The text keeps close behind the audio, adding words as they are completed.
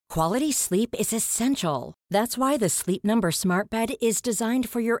Quality sleep is essential. That's why the Sleep Number Smart Bed is designed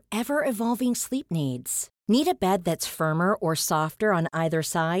for your ever-evolving sleep needs. Need a bed that's firmer or softer on either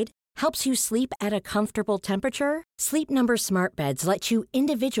side? Helps you sleep at a comfortable temperature? Sleep Number Smart Beds let you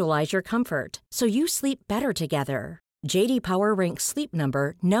individualize your comfort, so you sleep better together. J.D. Power ranks Sleep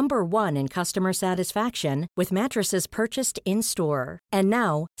Number number 1 in customer satisfaction with mattresses purchased in-store. And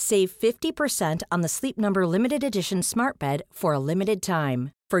now, save 50% on the Sleep Number Limited Edition Smart Bed for a limited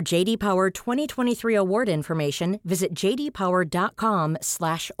time. For J.D. Power 2023 award information, visit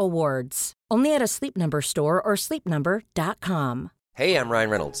jdpower.com/awards. Only at a Sleep Number store or sleepnumber.com. Hey, I'm Ryan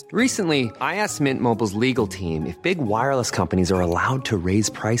Reynolds. Recently, I asked Mint Mobile's legal team if big wireless companies are allowed to raise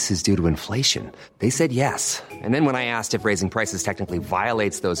prices due to inflation. They said yes. And then when I asked if raising prices technically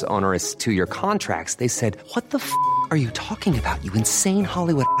violates those onerous 2-year contracts, they said, "What the f*** are you talking about, you insane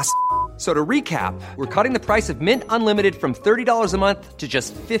Hollywood ass?" So to recap, we're cutting the price of Mint Unlimited from $30 a month to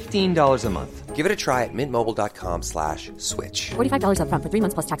just $15 a month. Give it a try at mintmobile.com/switch. $45 up front for 3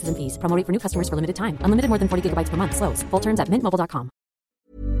 months plus taxes and fees. Promo rate for new customers for limited time. Unlimited more than 40 gigabytes per month. Slows full terms at mintmobile.com.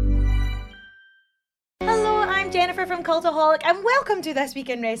 Hello, I'm Jennifer from Cultaholic, and welcome to This Week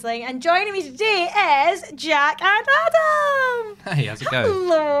in Wrestling. And joining me today is Jack and Adam. Hey, how's it going?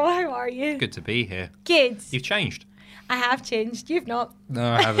 Hello, how are you? Good to be here. Good. You've changed. I have changed. You've not.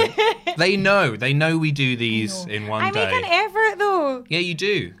 No, I haven't. They know we do these in one day. I make an effort though. Yeah, you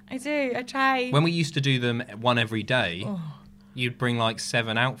do. I do. I try. When we used to do them one every day, you'd bring like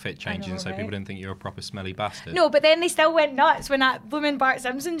 7 outfit changes so right? people didn't think you were a proper smelly bastard. No, but then they still went nuts when that blooming Bart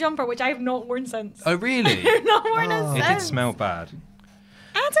Simpson jumper, which I have not worn since. Oh, really? I've not worn it It since. did smell bad.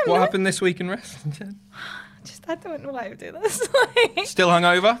 Adam, What happened this week in wrestling, Jen? I don't know how to do this. Still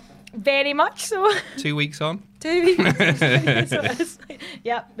hungover? Very much so. 2 weeks on? 2 weeks. So it's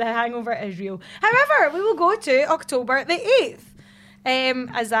yep, the hangover is real. However, we will go to October the 8th,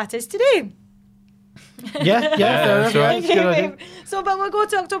 as that is today. Yeah, that's right. It's a good idea. So, but we'll go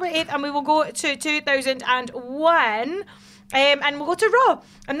to October 8th and we will go to 2001. And we'll go to Raw.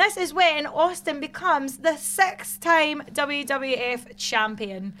 And this is when Austin becomes the 6th-time WWF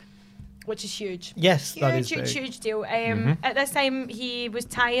champion, which is huge. Yes, that is huge deal. At this time, he was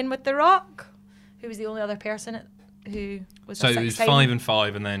tying with The Rock, who was the only other person who was So a it was 6-time. 5 and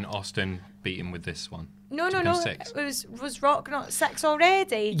 5, and then Austin beat him with this one. No. To become 6. It was Rock not 6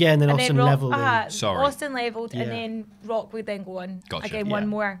 already? Yeah, and then Austin Rock, levelled him. Sorry. Austin levelled, Yeah. and then Rock would then go on Gotcha. again Yeah. one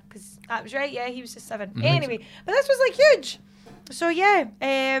more, because that was right. Yeah, he was just 7. Anyway, but this was like huge. So yeah,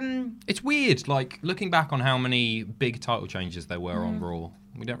 It's weird, like, looking back on how many big title changes there were on Raw.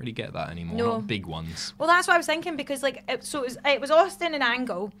 We don't really get that anymore, No. not big ones. well, that's what I was thinking, because like it was Austin and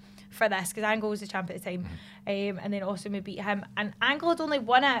Angle for this, because Angle was the champ at the time, and then Austin would beat him, and Angle had only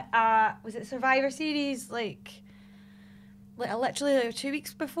won it. Was it Survivor Series like literally like 2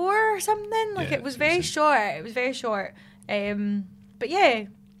 weeks before or something? Like Yeah, it was it's very recent. short. It was very short. But yeah,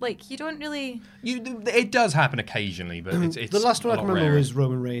 like you don't really. It does happen occasionally, but it's The last one I a can lot remember rarer. was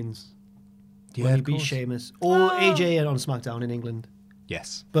Roman Reigns. Yeah, When he of beat course. Sheamus. Or AJ on SmackDown in England.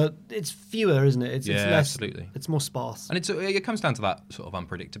 Yes. But it's fewer, isn't it? It's Yeah, less, absolutely. It's more sparse. And it comes down to that sort of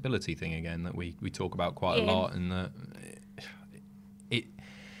unpredictability thing again that we talk about quite a Yeah. lot, and that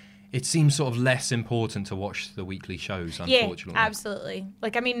it seems sort of less important to watch the weekly shows, unfortunately. Yeah, absolutely.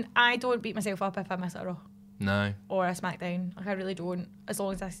 Like I mean, I don't beat myself up if I miss a Raw No. or a SmackDown. Like I really don't, as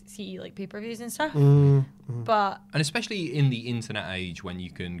long as I see like pay-per-views and stuff. Mm-hmm. But And especially in the internet age when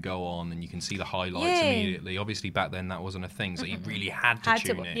you can go on and you can see the highlights Yeah. immediately. Obviously back then that wasn't a thing, so you really had to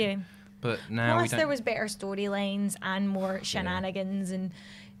tune in. yeah. But now we Plus, don't. there was better storylines and more shenanigans and,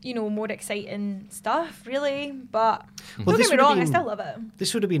 more exciting stuff, really. But Well, don't this get me would have wrong, I been- still love it.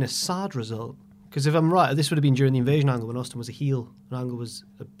 This would have been a sad result. Because if I'm right, this would have been during the invasion angle when Austin was a heel and Angle was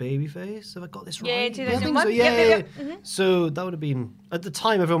a babyface. Have I got this Yeah, right? I think 2001. so. Yeah, Yep, yeah, yep, yeah. yep. So that would have been, at the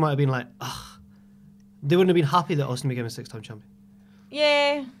time, everyone might have been like, ugh. They wouldn't have been happy that Austin became a 6-time champion.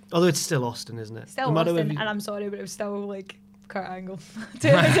 Yeah, Although it's still Austin, isn't it? still No matter Austin, whether you- and I'm sorry, but it was still like Kurt Angle.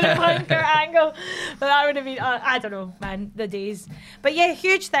 2001 Kurt Angle. But that would have been, I don't know, man, the days. But yeah,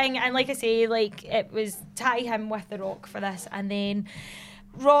 huge thing. And like I say, like it was tie him with The Rock for this. And then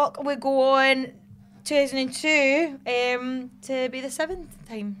Rock would go on 2002 to be the 7th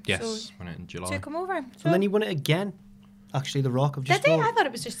time. Yes, So won it in July. took him over. So, And then he won it again. Actually, The Rock. I've just did he? thought. I thought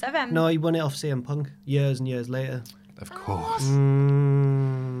it was just 7. No, he won it off CM Punk years and years later. Of course.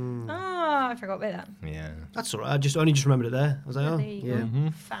 Mm. Oh, I forgot about that. Yeah. That's all right. I only just remembered it there. I was like, Well, oh, there you yeah.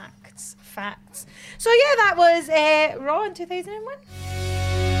 go. Facts. So yeah, that was Raw in 2001.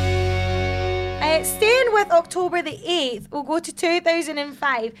 Staying with October the 8th, we'll go to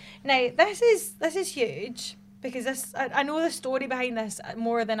 2005. Now, this is huge. because I know the story behind this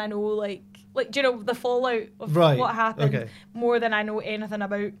more than I know like do you know the fallout of Right, what happened okay. more than I know anything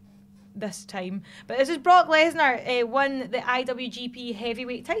about this time. But this is Brock Lesnar won the IWGP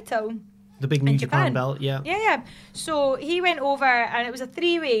Heavyweight title. The big New in Japan belt, yeah. Yeah. So he went over, and it was a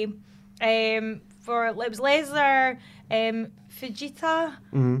 3-way. It was Lesnar, Fujita,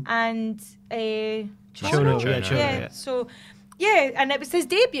 and Chono, yeah. So, yeah, and it was his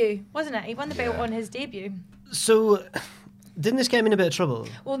debut, wasn't it? He won the belt on his debut. So, didn't this get him in a bit of trouble?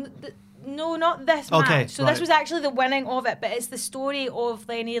 Well, no, not this Okay, match. So right. this was actually the winning of it, but it's the story of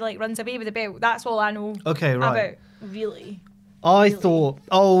when he runs away with the belt. That's all I know. Okay, right. About really. I thought,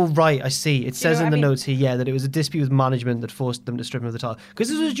 oh, right, I see. It says know in what the I mean? notes here, that it was a dispute with management that forced them to strip him of the title. Because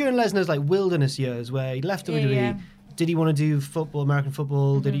this was during Lesnar's wilderness years where he left WWE. Yeah. Did he want to do football, American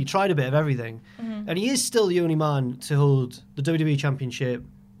football? Did he tried a bit of everything? And he is still the only man to hold the WWE Championship,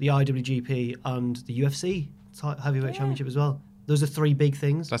 the IWGP, and the UFC Heavyweight Championship as well. Those are 3 big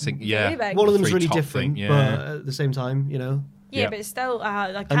things. That's it. Very Yeah. big. One of them is Three really top different, thing, but yeah. at the same time, Yeah, Yeah. but still,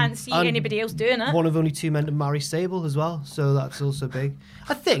 I can't see and anybody else doing it. one of only 2 men to marry Sable as well, so that's also big.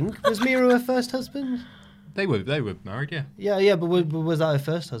 I think, was Miro her first husband? They were married, yeah. Yeah, but was that her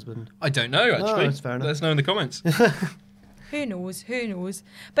first husband? I don't know, actually. that's fair enough. Let us know in the comments. Who knows?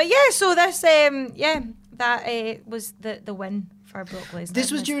 But yeah, so this, that was the win for Brock Lesnar.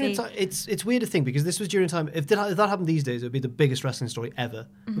 This was this during a day. time. It's weird to think because this was during a time. If that happened these days, it would be the biggest wrestling story ever.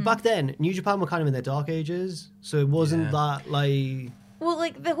 But back then, New Japan were kind of in their dark ages, so it wasn't that like. Well,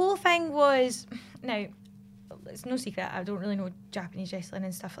 the whole thing was now. It's no secret. I don't really know Japanese wrestling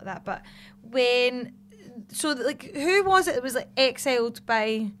and stuff like that. But who was it that was exiled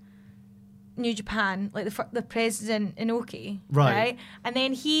by New Japan, the president Inoki, right? And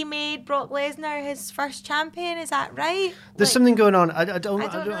then he made Brock Lesnar his first champion. Is that right? There's something going on. I'm really not too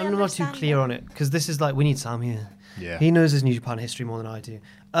understand clear it. on it because this is we need Sam here. Yeah. He knows his New Japan history more than I do.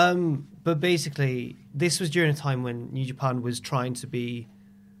 But basically, this was during a time when New Japan was trying to be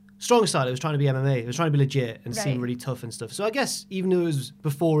strong style. It was trying to be MMA. It was trying to be legit and seem Right. really tough and stuff. So I guess even though it was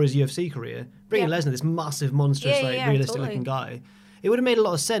before his UFC career, bringing Yeah. Lesnar, this massive, monstrous, Yeah, realistic-looking guy, it would have made a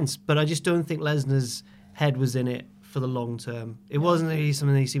lot of sense. But I just don't think Lesnar's head was in it for the long term. It wasn't really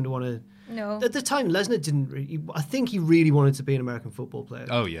something he seemed to want to. No. At the time, Lesnar didn't. I think he really wanted to be an American football player.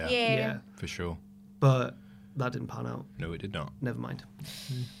 Oh, yeah. Yeah. For sure. But that didn't pan out. No, it did not. Never mind.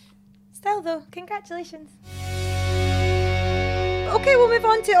 Still though, congratulations. Okay, we'll move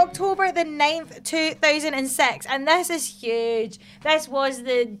on to October the 9th, 2006. And this is huge. This was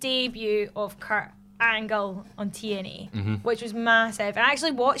the debut of Kurt Angle on TNA, which was massive. And I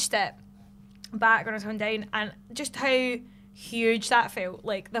actually watched it back when I was coming down, and just how huge that felt.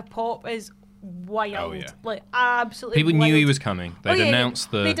 The pop is wild. Oh, yeah. Absolutely People wild. knew he was coming. They'd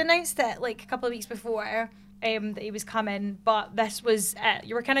announced They'd announced it a couple of weeks before. That he was coming, but this was it.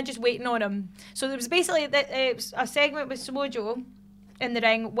 You were kind of just waiting on him. So there was basically it was a segment with Samoa Joe in the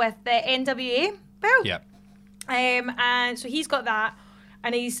ring with the NWA belt. Yep. And so he's got that,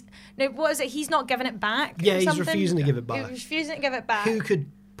 and he's not giving it back. Yeah, or he's something? refusing to give it back. He's refusing to give it back. Who could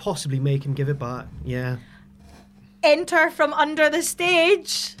possibly make him give it back? Yeah. Enter from under the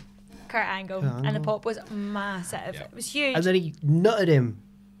stage, Kurt Angle, and the Angle. pop was massive. Yeah. It was huge. And then he nutted him,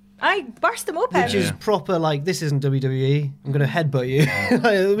 I burst him open. which is proper, this isn't WWE. I'm going to headbutt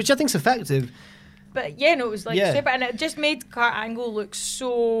you. Which I think's effective. But yeah, no, it was Yeah. super, and it just made Kurt Angle look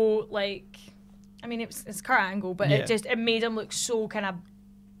so it's Kurt Angle, but Yeah. it made him look so kind of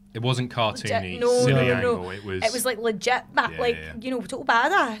It wasn't cartoony, no, silly no, angle. no. It was legit, Yeah. total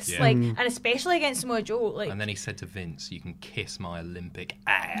badass, Yeah. and especially against Samoa Joe, And then he said to Vince, "You can kiss my Olympic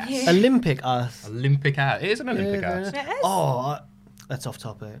ass." Yeah. Olympic ass. Olympic ass. It is an Olympic Yeah, ass. It is. Oh, that's off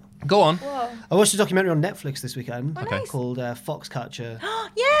topic. Go on. Whoa. I watched a documentary on Netflix this weekend nice. called Foxcatcher.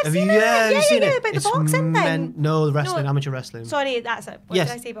 Yeah, I've Have seen you? it. Yeah, have you seen it? about It's the boxing thing. No, the wrestling, No. amateur wrestling. Sorry, that's it. What Yes.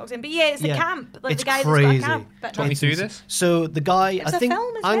 did I say, boxing? But yeah, it's Yeah. a camp. It's the guy crazy. that's got a camp. But Talk me through this. So the guy, was I a think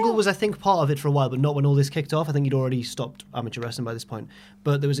film as Angle well. was, part of it for a while, but not when all this kicked off. I think he'd already stopped amateur wrestling by this point.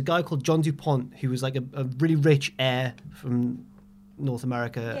 But there was a guy called John DuPont who was a really rich heir from North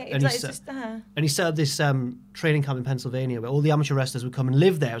America, Yeah, and, it's just and he set up this training camp in Pennsylvania where all the amateur wrestlers would come and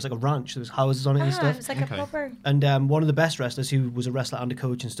live there. It was like a ranch. There was houses on it and stuff. It's like a proper. And one of the best wrestlers who was a wrestler and a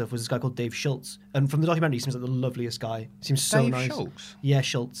coach and stuff was this guy called Dave Schultz. And from the documentary, he seems like the loveliest guy. He seems so Dave nice. Schultz? Yeah,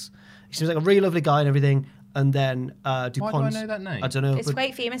 Schultz. He seems like a really lovely guy and everything. And then DuPont. Why do I know that name? I don't know. It's but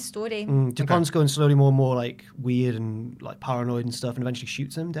quite famous story. DuPont's going slowly more and more weird and paranoid and stuff, and eventually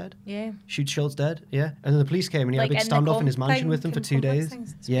shoots him dead. Yeah. Shoots Schultz dead. Yeah. And then the police came and he had a big in the standoff in his mansion thing, with them for 2 complex days.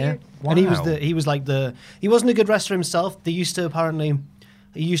 things. It's Yeah. weird. And he was Wow. he wasn't a good wrestler himself. They used to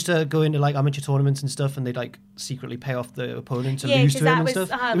he used to go into amateur tournaments and stuff, and they'd secretly pay off the opponent to Yeah, lose 'cause to him that and was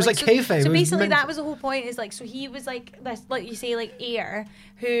stuff. It was like so, kayfabe. So It was basically, mental. that was the whole point. Is like, so he was like this, like you say, like heir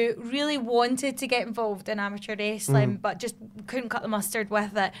who really wanted to get involved in amateur wrestling, but just couldn't cut the mustard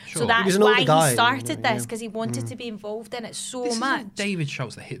with it. Sure. So He that's was an why older guy, he started yeah. this, because he wanted to be involved in it so This much. isn't David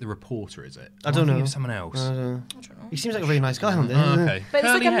Schultz that hit the reporter, is it? I Am don't thinking know. of someone else. I don't know. He seems like a really nice guy on there. Oh, okay. But it's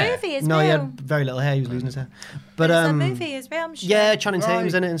like Curly a hair. movie as No, well. he had very little hair. He was losing his hair. But But it's a movie as well, I'm sure. yeah, Channing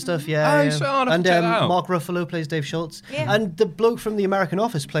Tatum's in it and stuff. Yeah, Oh, yeah. so I'll have to and check that out. Mark Ruffalo plays Dave Schultz, Yeah. and the bloke from The American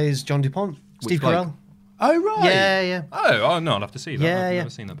Office plays John DuPont. Steve bloke? Carell. Oh, right. Yeah, yeah. Oh, no, I'll have to see that. Yeah, I've yeah. never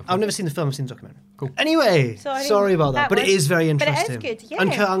seen that before. I've never seen the film. I've seen the documentary. Cool. Anyway, Sorry. sorry about that. That But it was- is very but it is interesting. good, yeah.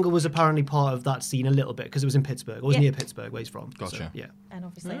 And Kurt Angle was apparently part of that scene a little bit because it was in Pittsburgh. It was Yeah. near Pittsburgh, where he's from. Gotcha. So, yeah. And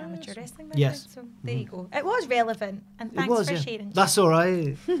obviously amateur wrestling. Yes. So there you go. It was relevant, and thanks it was, for yeah. sharing. That's all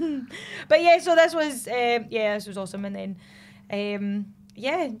right. But yeah, so this was this was awesome, and then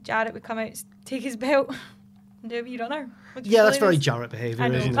Jarrett would come out, take his belt, and do a wee runner. which was Yeah, that's really very nice. Jarrett behaviour, I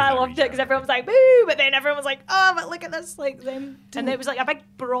know, isn't but I it? loved it because everyone was like, "Boo!" But then everyone was like, "Oh, but look at this!" Like them, and it was like a big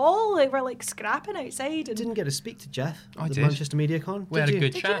brawl. They were like scrapping outside. And Didn't get to speak to Jeff I at the did. Manchester Media Con. We had a Did you?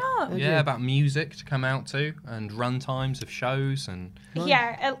 good Did you chat. not? Did Yeah, you? about music to come out to and run times of shows and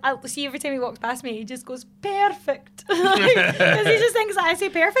yeah, I'll see every time he walks past me, he just goes perfect because he just thinks that I say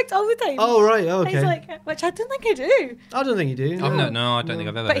perfect all the time. Oh, right. And Okay. he's like, which I don't think I do. I don't think you do. I've no, I don't think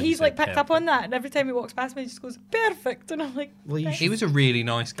I've ever. But heard you he's say like picked up perfect. on that, and every time he walks past me, he just goes perfect, and I'm like, Well, you "Thanks." He was a really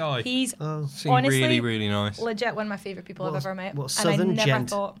nice guy. He's Oh. Seemed honestly really, really nice. legit one of my favourite people What I've a- ever met. what a and southern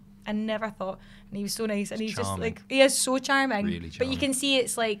gent. I never thought, and he was so nice, and he's just charming. like, he is so charming. Really But you charming. can see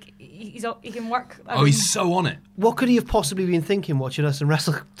it's like he can work. Oh, he's so on it. What could he have possibly been thinking watching us and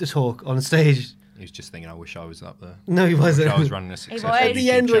Wrestle to Talk on stage? He was just thinking, I wish I was up there. No, he I wish wasn't. I was running a successful was. At the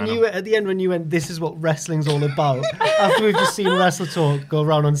YouTube end, channel. when you went, this is what wrestling's all about. After we've just seen Wrestle Talk go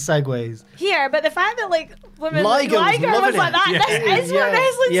around on segways. here, but the fact that like women Liger was was loving like it. that, Yeah. this is what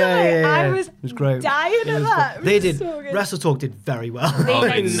wrestling's about. I was, It was great. dying It at was that. great. It They was did. so good. Wrestle Talk did very well. They Oh,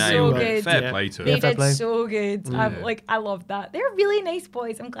 they did so nailed it. good. Fair Yeah. play to They it. Yeah, fair did play. so good. I loved that. They're really nice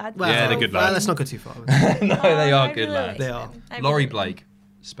boys. I'm glad. Well, Yeah, they're good lads. Let's not go too far. No, they are I good really lads. They are. I Laurie really- Blake,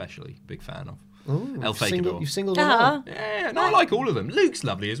 especially, big fan of. Ooh, El Fakedor. you've singled one Uh-huh. out. Yeah, no, I like all of them. Luke's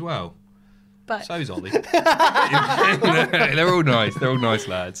lovely as well. But So's Ollie. They're all nice. They're all nice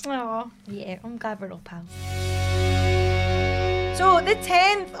lads. oh, yeah, I'm glad we're all pals. So the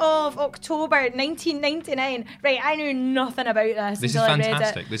 10th of October, 1999. Right, I knew nothing about this. This is until I read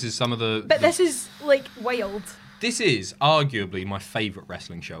fantastic. it. This is some of the. But this is like wild. This is arguably my favourite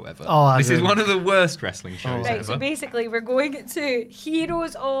wrestling show ever. Oh, this is Adam. one of the worst wrestling shows Right, ever. so basically we're going to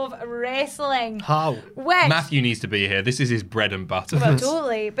Heroes of Wrestling. How? Which, Matthew needs to be here. This is his bread and butter. well,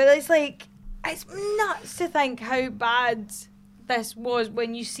 totally. But it's like, it's nuts to think how bad this was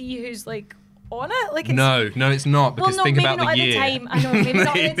when you see who's like on it. Like, it's, No, it's not. Because no, think maybe about not the at the year. time. I know, maybe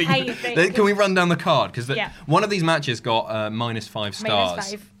not at the time. Right, Can we run down the card? Because Yeah. one of these matches got -5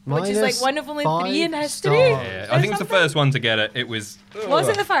 stars. -5, which is like Minus one of only 3 in 5 history. stars. Yeah, or I think it's the something. first one to get it. It was. Was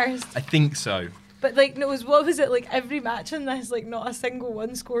it the first? I think so. But like, no, it was, what was it, like every match in this, like not a single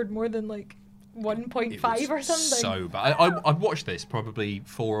one scored more than like 1.5 or something. So bad. I've watched this probably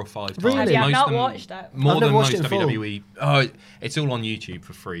 4 or 5 times. Really? Have you? I've Most not of them- watched it. More I've than never watched most it in full. WWE. Oh, it's all on YouTube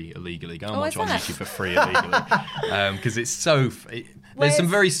for free illegally. Go and Oh, watch is it on it? YouTube for free illegally. Because it's so. There's some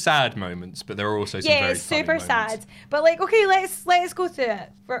very sad moments, but there are also some Yeah, very it's funny super moments. sad. But like, okay, let's go through it.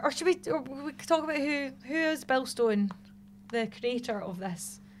 Or should we? Or we could talk about who is Bill Stone, the creator of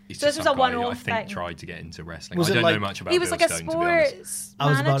this. He's So just this was some a guy who I one-off think thing. tried to get into wrestling. Was I it don't like- know much about He was Bill like a Stone, to be honest. sports I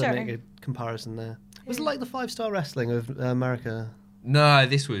was about to manager. make a comparison there. Was it like the 5-star wrestling of America? No,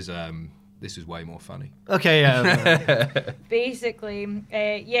 this was way more funny. Okay, yeah. Basically,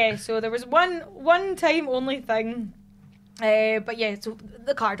 yeah. So there was one time only thing, but yeah. So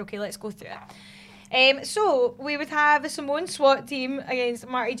the card. Okay, let's go through it. So we would have the Samoan SWAT team against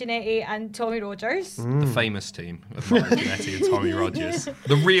Marty Jannetty and Tommy Rogers. The famous team of Marty Jannetty and Tommy Rogers.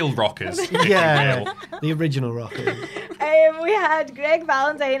 The real Rockers. if you yeah, will. the original Rocker. We had Greg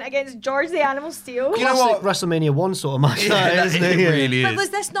Valentine against George the Animal Steel. You know Classic what? WrestleMania 1 sort of match, Yeah, that, isn't it it? really But is. was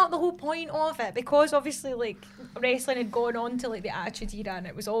this not the whole point of it? Because obviously, like, wrestling had gone on to like the Attitude Era, and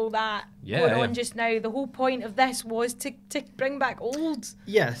it was all that going on just now. The whole point of this was to bring back old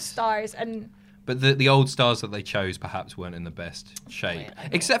Yes. stars, and But the old stars that they chose perhaps weren't in the best shape.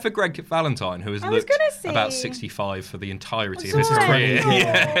 Except for Greg Valentine, who has I was looked gonna say- about 65 for the entirety of I'm his sorry. career. No.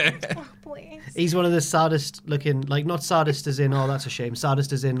 Yeah. Oh, please. He's one of the saddest looking, like, not saddest as in, oh, that's a shame.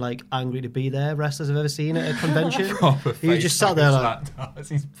 Saddest as in, like, angry to be there wrestlers I've ever seen at a convention. Proper He just sat there like, that does.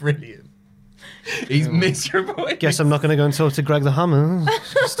 He's brilliant. He's miserable. guess I'm not going to go and talk to Greg the Hammer.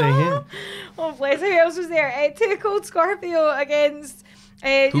 Stay here. Oh, bless. Who else was there? Too Cold Scorpio against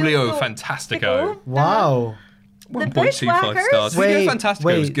Julio Fantastico. Wow. 1.25 stars. Julio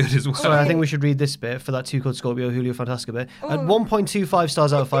Fantastico was good as well. Sorry, I think we should read this bit for that Too Cold Scorpio Julio Fantastico bit. At 1.25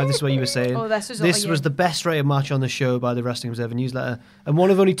 stars out of 5, this is what you were saying. This was the best rated match on the show by the Wrestling Observer newsletter, and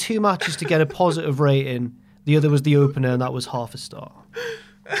one of only 2 matches to get a positive rating. The other was the opener, and that was half a star.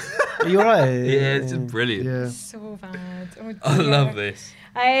 Are you alright? Yeah, it's brilliant. Yeah. So bad. Oh, I love this.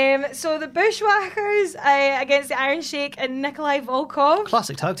 So the Bushwhackers against the Iron Sheik and Nikolai Volkov.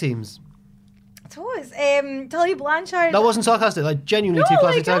 Classic tag teams. It was. Tully Blanchard. That wasn't sarcastic. Like genuinely 2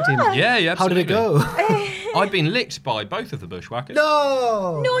 classic tag teams. Yeah, How did it absolutely. go? I've been licked by both of the Bushwhackers.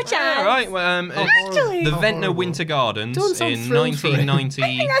 No. No chance. All right. Well, Actually. the Ventnor Winter Gardens Don't sound in thrilled for it. 1995,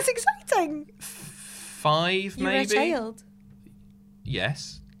 I think that's exciting. You were a maybe. child.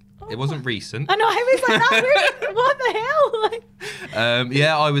 Yes. It wasn't recent. I know. I was like, that's weird. What the hell? Like,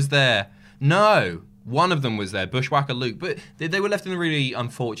 Yeah, I was there. No, one of them was there, Bushwhacker Luke. But they were left in a really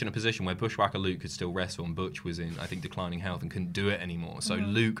unfortunate position where Bushwhacker Luke could still wrestle and Butch was in, I think, declining health and couldn't do it anymore. So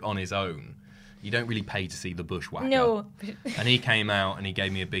Luke on his own. You don't really pay to see the Bushwhacker. no. And he came out and he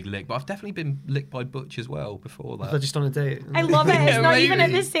gave me a big lick. But I've definitely been licked by Butch as well before that. They're just on a date. I love it. It's Yeah, not even at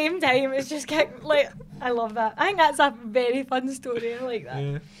maybe. the same time. It's just like I love that. I think that's a very fun story. I like that.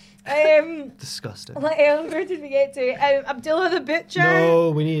 Yeah. Disgusting. Where did we get to? Abdullah the Butcher. No,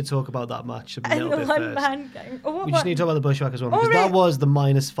 we need to talk about that match a And little the bit one first. man gang. Oh, what, We just need to talk about the Bushwhackers one because right. that was the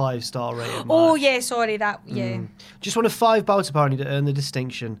 -5 star rated Oh match. yeah, sorry that. Yeah. Just one of 5 bouts apparently to earn the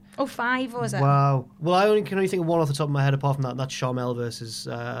distinction. Oh, 5 was it? Wow. Well, I can only think of one off the top of my head apart from that, and that's Sharmell versus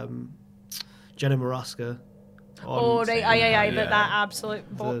Jenna Maraska. Oh right, aye, Yeah. that absolute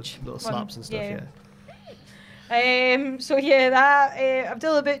The botch. little one. slaps and stuff, yeah. So yeah, that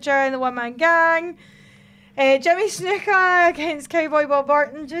Abdullah Butcher and the One Man Gang. Jimmy Snuka against Cowboy Bob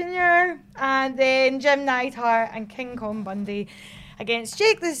Orton Jr. And then Jim Neidhart and King Kong Bundy against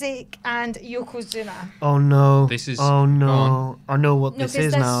Jake the Snake and Yokozuna. Oh no. This is- Oh go on. no. I know what No, this 'cause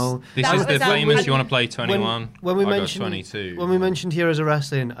is this- now. This That is was the that famous when- you want to play 21. When we I got mentioned 22. when we mentioned Heroes of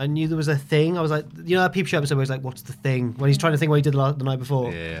Wrestling, I knew there was a thing. I was like, you know, that Peep Show episode where he's like, "What's the thing?" When he's trying to think what he did the night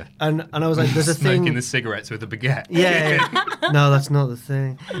before. Yeah. And I was like, "There's a Smoking thing." the cigarettes with a baguette. Yeah. No, that's not the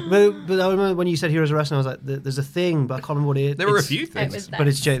thing. But I remember when you said Heroes of Wrestling, I was like, "There's a thing," but I can't remember what it is. There were a It's- few things. was But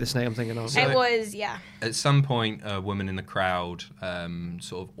it's Jake the Snake. I'm thinking of. It was, yeah. At some point, a woman in the crowd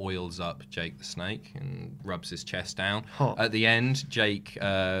sort of oils up Jake the Snake and rubs his chest down. Hot. At the end, Jake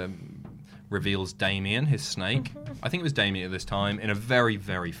reveals Damien, his snake. I think it was Damien at this time, in a very,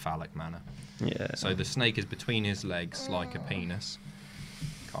 very phallic manner. Yeah. So the snake is between his legs like a penis.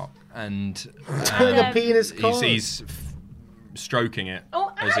 Cock. And The penis cock. he's stroking it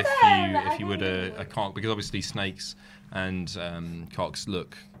Oh, as Adam! if you would a cock, because obviously snakes and cocks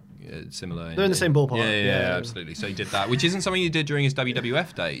look similar. They're in the same ballpark. Yeah, Yeah. absolutely. So he did that, which isn't something he did during his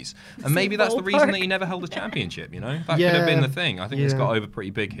WWF days, and maybe that's the reason that he never held a championship. You know, that could have been Yeah. the thing. I think it's Yeah. got over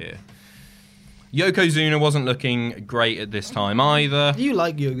pretty big here. Yokozuna wasn't looking great at this time either. You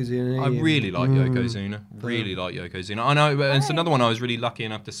like Yokozuna? I really like Yokozuna. Really like Yokozuna. I know, but it's another one I was really lucky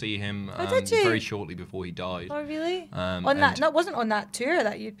enough to see him did you? very shortly before he died. Oh, really? Um, on that, and- that wasn't on that tour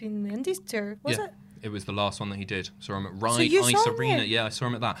that you'd been in the Indies tour, was yeah, it? it was the last one that he did. Saw him at Ride you Ice saw him Arena. there? Yeah, I saw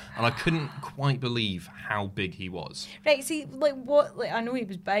him at that, and I couldn't quite believe how big he was. Right, see, like what? Like I know he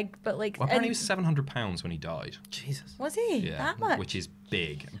was big, but like, Well, apparently he in- was 700 pounds when he died. Jesus. was he Yeah, that much? which is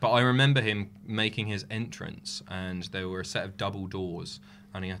big. But I remember him making his entrance, and there were a set of double doors,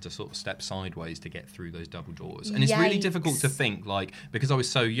 and he had to sort of step sideways to get through those double doors. And it's really difficult to Yikes. think, like, because I was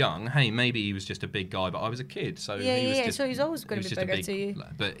so young, hey, maybe he was just a big guy, but I was a kid, so Yeah, he was yeah, just, so he's always gonna he was be just a bigger big to you.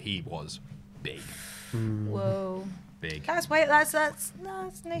 But he was big, Whoa, big. that's why that's no,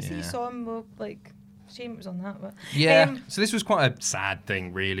 it's nice that you Yeah. saw him. Well, like, shame it was on that, but Yeah. So this was quite a sad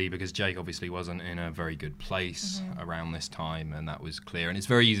thing, really, because Jake obviously wasn't in a very good place Mm-hmm. around this time, and that was clear. And it's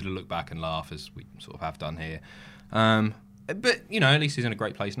very easy to look back and laugh, as we sort of have done here. But you know, at least he's in a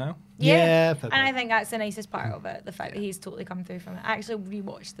great place now. Yeah, fair and I play. think that's the nicest part of it, the fact that he's totally come through from it. I actually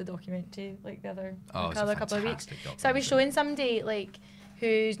rewatched the documentary like the other Oh, it's a couple of weeks. fantastic So I was documentary. showing somebody like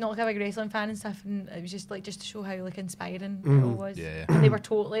who's not like a big wrestling fan and stuff, and it was just to show how like inspiring it all was. Yeah. And they were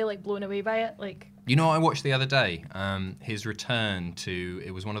totally like blown away by it. Like You know what I watched the other day? His return to,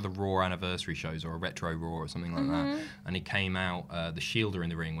 it was one of the Raw anniversary shows or a retro Raw or something like that. And he came out, the Shield are in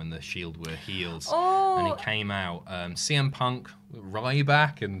the ring when the Shield were heels. Oh. And he came out, CM Punk,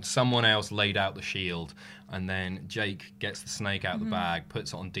 Ryback, and someone else laid out the Shield. And then Jake gets the snake out of the bag,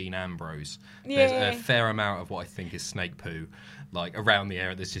 puts it on Dean Ambrose. There's a fair amount of what I think is snake poo, like around the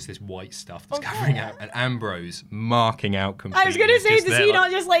area. There's just this white stuff that's covering out. And Ambrose marking out completely. I was going to say, does he like,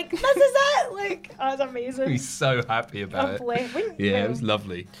 not just like, this is it? Like, oh, that's amazing. He's so happy about it. Yeah, it was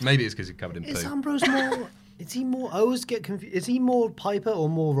lovely. Maybe it's because he's covered in poo. Is Ambrose more... Is he more... I always get confused. Is he more Piper or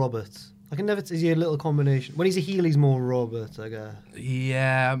more Roberts? I can never... Is he a little combination? When he's a heel, he's more Roberts, I guess.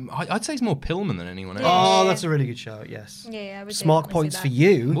 Yeah, I'd say he's more Pillman than anyone else. Oh, that's a really good shout, yes. Yeah, I would Smart definitely points say for that.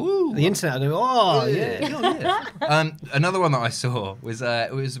 you. Ooh. The internet, I know. Oh, yeah. Another one that I saw was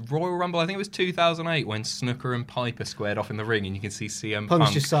it was Royal Rumble. I think it was 2008 when Snooker and Piper squared off in the ring, and you can see CM Punk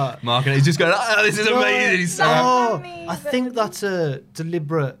just sat. marking it. He's just going, "Oh, this is amazing." He's so I think that's a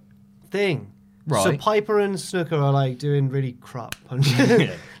deliberate thing. Right. So Piper and Snooker are like doing really crap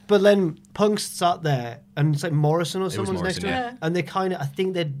punches. But then Punk's sat there and it's like Morrison or someone's next to him. Morrison, And they kind of, I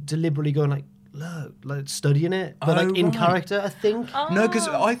think they're deliberately going like, look, like studying it. But like in character, I think. No, because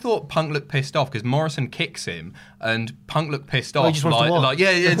I thought Punk looked pissed off because Morrison kicks him and Punk looked pissed off. he just wants to watch.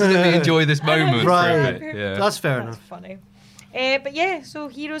 just let me enjoy this moment Right. for a bit. Yeah. That's fair That's enough. funny. But yeah, so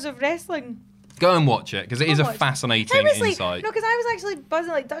Heroes of Wrestling. Go and watch it because it is a watch it. fascinating I was like, insight. no, because I was actually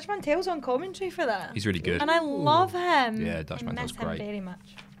buzzing like Dutch Mantel's on commentary for that. He's really good. And I love him. Yeah, Dutch I Mantel's miss him great. very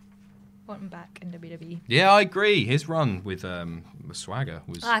much. Want him back in WWE. Yeah, I agree. His run with Swagger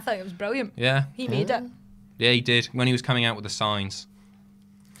was... I thought it was brilliant. Yeah. He made it. Yeah, he did. When he was coming out with the signs.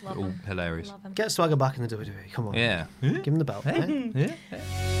 Love All him. hilarious. Love him. Get Swagger back in the WWE. Come on. Yeah. Give him the belt. eh?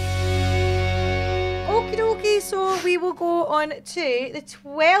 Okie dokie, so we will go on to the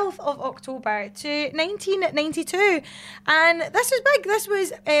 12th of October to 1992. And this was big. This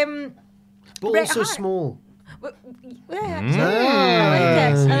was... But Bret also Hart. small. Yeah, actually.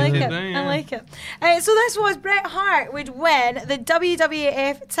 I like it. So this was Bret Hart would win the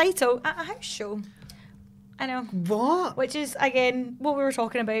WWF title at a house show. I know. What? Which is, again, what we were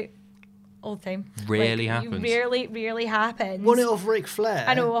talking about all the time. Rarely Like, happens. Rarely happens. Won it off Ric Flair.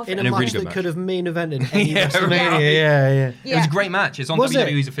 I know, off in Ric a Flair. match Really good that match. could have main evented any Yeah, WrestleMania. right. Yeah. It was a great match. It's on Was it?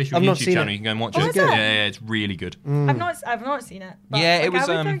 WWE's official I've not YouTube seen channel. it. You can go and watch Oh, it. is it? Yeah, it's really good. I've not seen it. But Yeah, it like, was,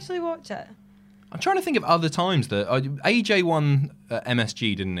 I would actually watch it. I'm trying to think of other times that AJ won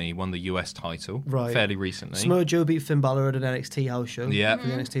MSG, didn't he? Won the US title fairly recently. Samoa Joe beat Finn Balor at an NXT house show. Yeah. For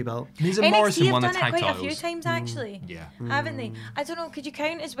the NXT belt. Miz and NXT Morrison have won the done it tag quite titles. a few times actually. Yeah. Haven't they? I don't know. Could you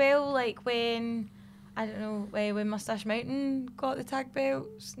count as well, like when when Mustache Mountain got the tag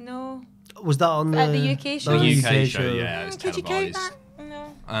belts? No. Was that on At the the UK that show? was The UK show, yeah. It was Could you count televised. that?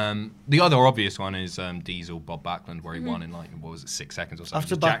 No. The other obvious one is Diesel, Bob Backlund, where he won in 6 seconds or something.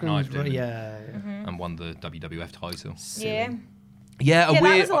 After Just jackknifed Backlund, him yeah. and won the WWF title. Yeah. Yeah, a Yeah, that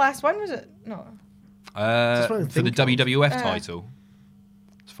weird was the last one, was it? No. Just trying to for the think of. WWF title,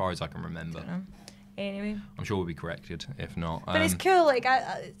 as far as I can remember. Anyway. I'm sure we'll be corrected if not. But it's cool, like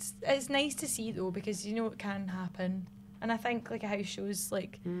it's nice to see though, because you know it can happen. And I think like a house shows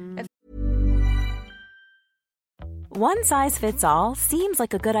like if One size fits all seems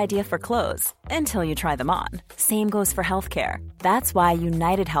like a good idea for clothes until you try them on. Same goes for healthcare. That's why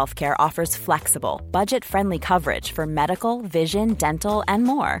United Healthcare offers flexible, budget-friendly coverage for medical, vision, dental, and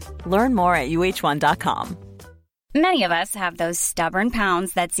more. Learn more at uh1.com. Many of us have those stubborn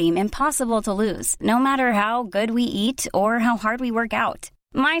pounds that seem impossible to lose, no matter how good we eat or how hard we work out.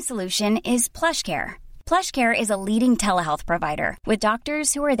 My solution is PlushCare. PlushCare is a leading telehealth provider with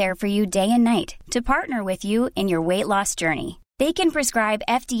doctors who are there for you day and night to partner with you in your weight loss journey. They can prescribe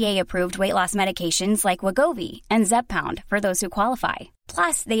FDA-approved weight loss medications like Wegovy and Zepbound for those who qualify.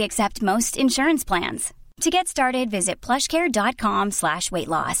 Plus, they accept most insurance plans. To get started, visit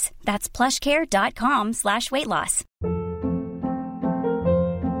plushcare.com/weightloss. That's plushcare.com/weightloss.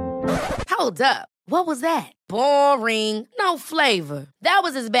 Hold up. What was that? Boring. No flavor. That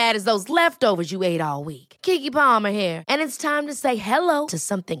was as bad as those leftovers you ate all week. Keke Palmer here, and it's time to say hello to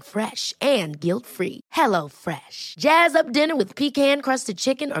something fresh and guilt-free. Hello Fresh. Jazz up dinner with pecan-crusted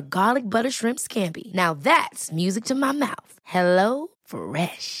chicken or garlic butter shrimp scampi. Now that's music to my mouth. Hello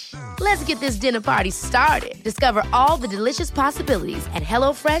Fresh. Let's get this dinner party started. Discover all the delicious possibilities at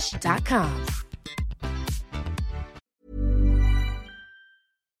hellofresh.com.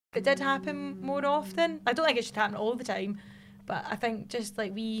 it did happen more often. I don't think it should happen all the time, but I think just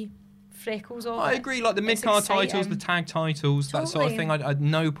like we freckles off. I agree, like the It's mid-card titles, exciting. the tag titles, that sort of Totally. thing. I had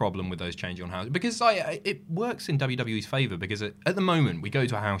no problem with those changing on house because it works in WWE's favour because at the moment we go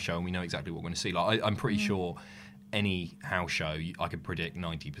to a house show and we know exactly what we're going to see. Like I'm pretty sure any house show I could predict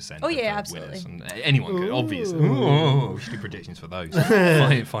 90% Oh, of yeah, the absolutely. winners. And anyone could, obviously. Ooh, we should do predictions for those.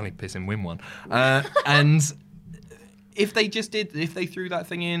 finally piss and win one. And if they threw that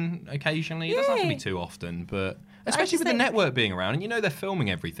thing in occasionally, it doesn't have to be too often, but especially just with the think- network being around, and they're filming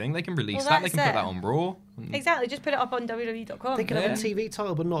everything, they can release Well, that, they can that's put that it. on Raw. Exactly, just put it up on WWE.com. They could have a TV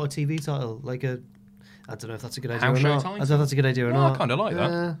title, but not a TV title. Like a, I don't know if that's a good idea House or show not. title? I don't know if that's a good idea or Well, I not. kinda like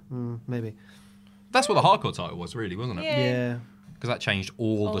that. Maybe. That's what the hardcore title was, really, wasn't it? Yeah. Because that changed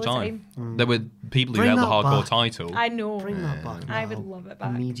all All the the time. time. There were people who Bring held the that hardcore back. title. I know. Bring that back. I now. would love it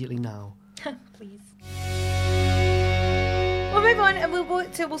back. Immediately now. Please. We'll move on and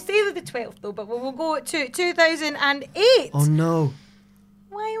we'll stay with the 12th though, but we'll go to 2008. Oh no.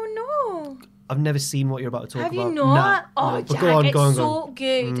 Why oh no? I've never seen what you're about to talk Have about. you not? Nah, Oh, no. Jack, But go on, it's go on, so go on.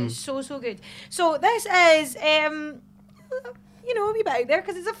 good. It's so good. So this is, a wee bit out there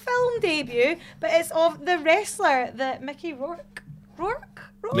because it's a film debut, but it's of the wrestler that Mickey Rourke.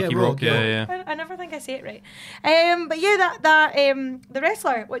 Mickey Rourke, yeah. I never think I say it right. But yeah, that the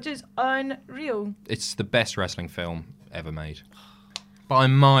wrestler, which is unreal. It's the best wrestling film ever made. By a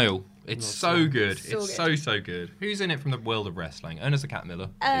mile. It's so good. So It's good. so good. Who's in it from the world of wrestling? Ernest the Cat Miller is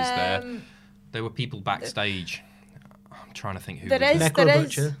there. There were people backstage. I'm trying to think who There was is, there. Necro there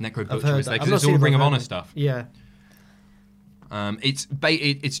Butcher. is. Necro I've Butcher heard was there that. I've because not it's seen all it, but Ring of I've Honor heard stuff. Yeah.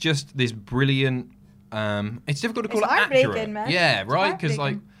 It's just this brilliant. It's difficult to call It's it heartbreaking, accurate. man. Yeah, It's right. Because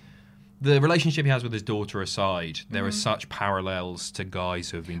like heartbreaking. the relationship he has with his daughter aside, there are such parallels to guys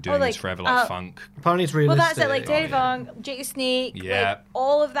who have been doing like, this forever, like Funk. Apparently it's Well, realistic. that's it. Like Terry yeah. Funk, Jake the Snake, Yeah. like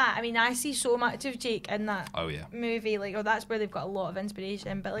all of that. I mean, I see so much of Jake in that Oh yeah. movie. Like, that's where they've got a lot of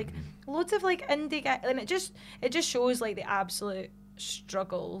inspiration. But like, loads of like indie guys, and it just shows like the absolute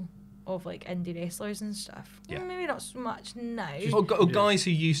struggle of like indie wrestlers and stuff. Yeah. Maybe not so much now. Or guys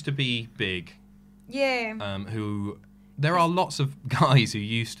who used to be big. Yeah. Who there are lots of guys who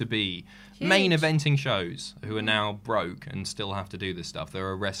used to be main Huge. eventing shows who are now broke and still have to do this stuff. There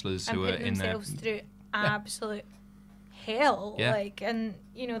are wrestlers and who are put in there. themselves through absolute hell. Yeah. Like, and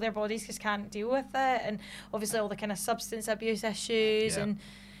their bodies just can't deal with it, and obviously all the kind of substance abuse issues, Yeah. and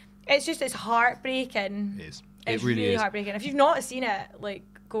it's heartbreaking. It is. It's It really is. heartbreaking. If you've not seen it, like,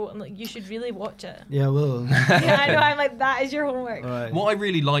 go and like, you should really watch it. Yeah, well. Yeah, I know. I'm like, that is your homework. Right. What I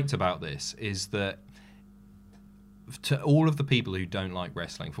really liked about this is that to all of the people who don't like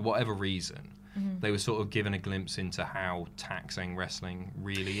wrestling, for whatever reason, they were sort of given a glimpse into how taxing wrestling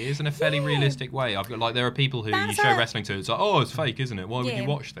really is in a fairly realistic way. I've got like there are people who you That's show it. wrestling to, it's like, oh, it's fake, isn't it? Why would Yeah. you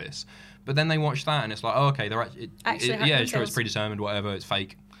watch this? But then they watch that and it's like, oh, okay, they're actually Actually hurt yeah, sure, themselves. it's predetermined, whatever, it's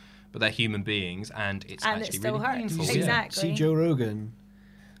fake, but they're human beings and it's And it actually still really hurts. painful. See- Yeah. Exactly. See Joe Rogan.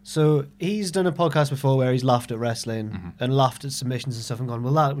 So he's done a podcast before where he's laughed at wrestling and laughed at submissions and stuff and gone,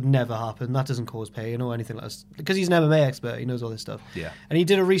 well, that would never happen. That doesn't cause pain or anything like that. Because he's an MMA expert. He knows all this stuff. Yeah. And he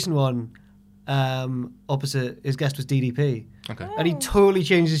did a recent one opposite, his guest was DDP. Okay. And he totally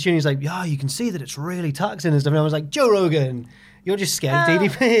changed his tune. He's like, yeah, you can see that it's really taxing and stuff. And I was like, Joe Rogan, you're just scared of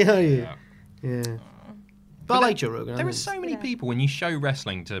DDP, are you? Yeah. But I like Joe Rogan. I There are think- so many people, when you show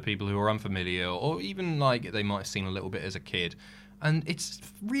wrestling to people who are unfamiliar or even like they might have seen a little bit as a kid, and it's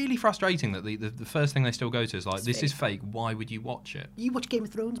really frustrating that the first thing they still go to is like, this is fake, why would you watch it? You watch Game of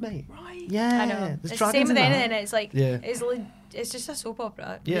Thrones, mate. Right. Yeah. I know. There's It's the dragons same with in that. anything. It's like, Yeah. it's just a soap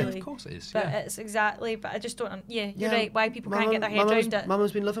opera. Yeah. really. Of course it is, But yeah. it's exactly. But I just don't. Yeah, you're Yeah. right. Why people can't get their head around it?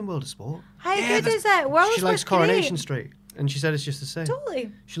 Mama's been loving World of Sport. How good is it? World She likes Coronation Street, and she said it's just the same.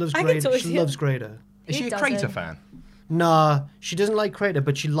 Totally. She loves I can Grader. totally She see loves it. Grader. Is Who she a Crater doesn't? fan? Nah, she doesn't like Crater,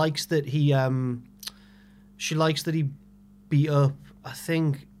 but she likes that he beat up. I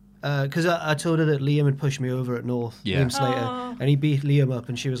think because I told her that Liam had pushed me over at North. Yeah. Liam Slater, Oh. and he beat Liam up,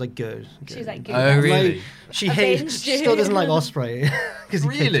 and she was like, "Good." She was like, good. Oh, really? Like, she hates. Avenged She you. still doesn't like Osprey because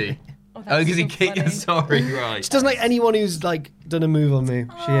Really? Oh, Oh, that's because he so kicked. funny. Sorry, right. She doesn't like anyone who's like done a move on me. She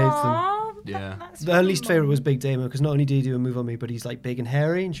hates them. Aw, Yeah. that's Her least favorite fun. was Big Damo because not only did he do a move on me, but he's like big and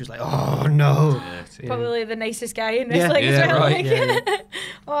hairy, and she was like, "Oh no." Yeah. Probably the nicest guy in Yeah. wrestling Yeah, as well. right. Like, Yeah,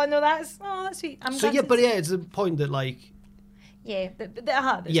 oh no, that's sweet. I'm So glad yeah, to but see- yeah, it's a point that like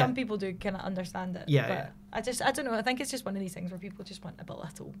that Yeah. some people do kind of understand it. Yeah, but yeah. I don't know. I think it's just one of these things where people just want to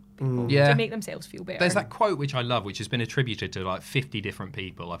belittle people Yeah. to make themselves feel better. There's that quote which I love, which has been attributed to like 50 different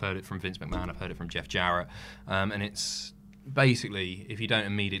people. I've heard it from Vince McMahon, I've heard it from Jeff Jarrett, and it's basically, if you don't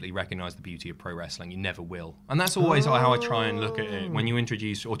immediately recognise the beauty of pro wrestling, you never will. And that's always how I try and look at it. When you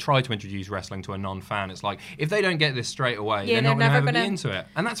introduce or try to introduce wrestling to a non-fan, it's like, if they don't get this straight away, they're not going to be into it.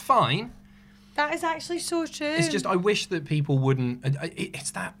 And that's fine. That is actually so true. It's just, I wish that people wouldn't...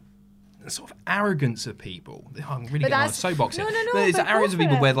 It's that sort of arrogance of people. I'm really getting on a soapbox here. No, There's arrogance of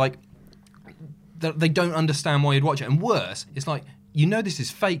people where, like, they don't understand why you'd watch it. And worse, it's like, you know this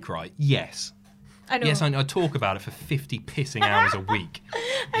is fake, right? Yes. I know. Yes, I talk about it for 50 pissing hours a week.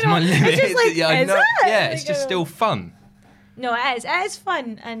 I know. My limit. It's just like, it's just still fun. No, it is. It is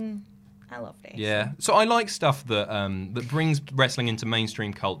fun, and I love it. Yeah. So I like stuff that that brings wrestling into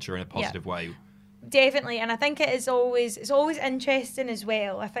mainstream culture in a positive way. Definitely, and I think it's always interesting as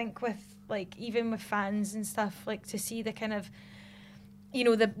well. I think with like even with fans and stuff, like to see the kind of, you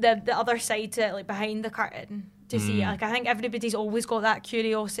know, the other side to it, like behind the curtain. To see it. Like, I think everybody's always got that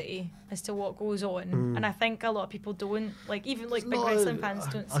curiosity as to what goes on, and I think a lot of people don't. Like, even like big wrestling fans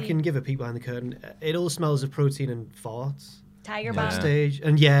don't see. I can give a peek behind the curtain. It all smells of protein and farts. Tiger Balm. Backstage,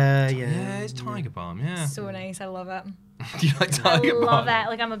 and yeah, it's Tiger Balm. Yeah, so nice. I love it. Do you like Tiger Balm? I love it.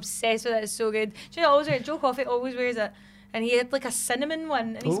 Like, I'm obsessed with it. It's so good. Do you know, Joe Coffey always wears it, and he had like a cinnamon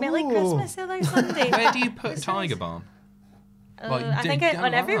one, and he smelled like Christmas the other Sunday. Where do you put Tiger Balm? I think it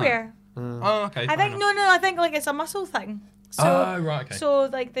went everywhere. Oh, okay. I think no. I think like it's a muscle thing. So, right, okay. So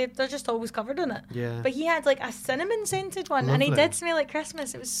like they're just always covered in it. Yeah. But he had like a cinnamon scented one, and he did smell like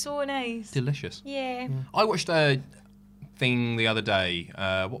Christmas. It was so nice. Delicious. Yeah. I watched a thing the other day.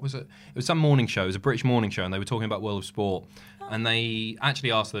 What was it? It was some morning show. It was a British morning show, and they were talking about World of Sport. And they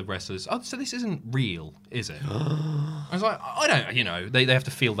actually asked the wrestlers, "Oh, so this isn't real, is it?" I was like, "I don't, you know, they have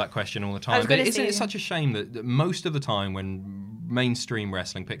to field that question all the time." But isn't it such a shame that most of the time when mainstream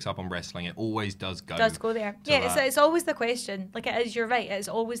wrestling picks up on wrestling, it always does go there. Yeah, it's always the question. Like it is, you're right. It's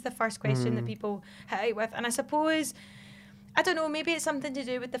always the first question that people hit out with. And I suppose, I don't know, maybe it's something to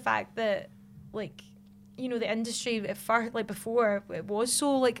do with the fact that, like, you know, the industry at first, like before, it was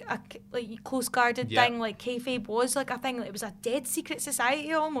so like a close guarded thing. Like kayfabe was like a thing. Like, it was a dead secret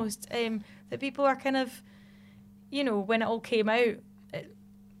society almost. That people are kind of, you know, when it all came out,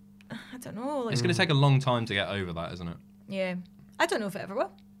 I don't know. Like, it's going to take a long time to get over that, isn't it? Yeah, I don't know if it ever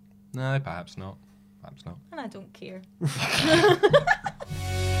will. No, perhaps not. Perhaps not. And I don't care.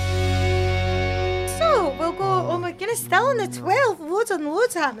 So we'll go. Oh my goodness, still in the 12th. Loads and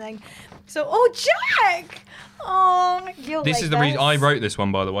loads happening. So, Jack! Oh, you'll this like is the reason I wrote this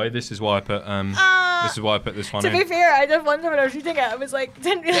one, by the way. This is why I put this one in. To be fair, I did wonder when I was reading it. I was like,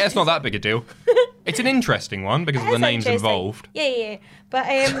 didn't really. Yeah, it's not that big a deal. It's an interesting one because of the names involved. Yeah. But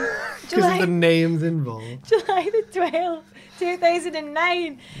because of the names involved. July the 12th,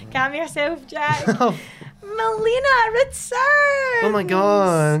 2009. Calm yourself, Jack. Melina returns. Oh my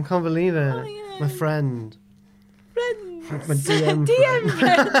god! I can't believe it. Oh my friend. My DM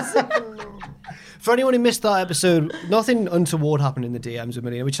friends. For anyone who missed that episode, nothing untoward happened in the DMs with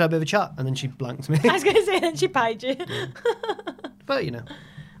Melina. We just had a bit of a chat, and then she blanked me. I was going to say, then she pied you. But, you know.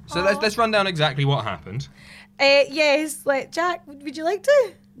 So let's run down exactly what happened. Yes, like, Jack, would you like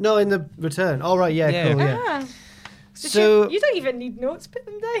to? No, in the return. Oh, right, yeah, cool, yeah. So you don't even need notes, put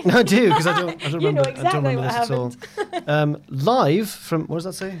them down. No, I do, because I don't remember, you know exactly I don't remember what this at all. Live from, what does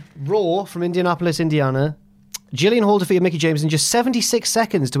that say? Raw from Indianapolis, Indiana. Jillian Hall defeated Mickie James in just 76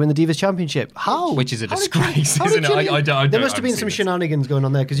 seconds to win the Divas Championship. How? Which is a disgrace, isn't it? I don't there must have been some shenanigans going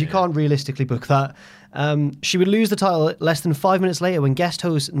on there because you can't realistically book that. She would lose the title less than 5 minutes later when guest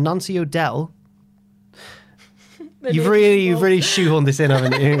host Nancy O'Dell. You've really shoehorned this in,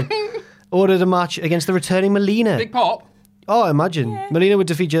 haven't you? Ordered a match against the returning Melina. Big pop. Oh, imagine. Yeah. Melina would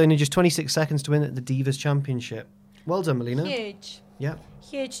defeat Jillian in just 26 seconds to win the Divas Championship. Well done, Melina. Huge. Yeah.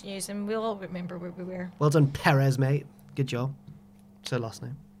 Huge news, and we'll all remember where we were. Well done, Perez, mate. Good job. It's her last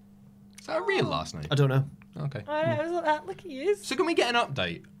name. Is that a real last name? I don't know. Okay. I was like that. Look at you. So can we get an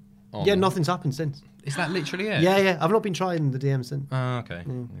update? Yeah, nothing's happened since. Is that literally it? Yeah. I've not been trying the DM since. Oh, okay.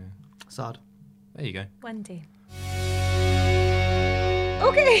 Yeah. Sad. There you go. One day.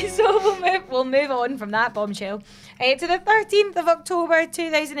 Okay, so we'll move on from that bombshell to the 13th of October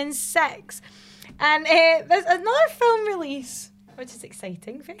 2006. And there's another film release, which is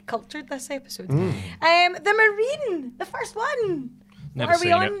exciting. Very cultured, this episode. The Marine, the first one. Never Are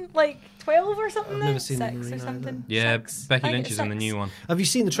we on like 12 or something? I've never seen 6 the Marine or something. Yeah, Six. Becky Lynch is in the new one. Have you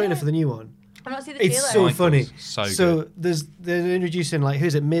seen the trailer for the new one? I've not seen the trailer. It's so funny. So good. They're introducing, like,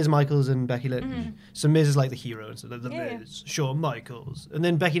 who's it? Miz Michaels and Becky Lynch. Mm-hmm. So Miz is like the hero, and so the Miz, Shawn Michaels, and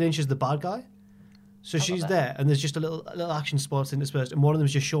then Becky Lynch is the bad guy. So she's there, and there's just a little action spots interspersed, and one of them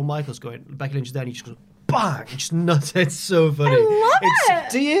is just Shawn Michaels going. Becky Lynch is there, and he just goes bang, just nuts. It's so funny. I love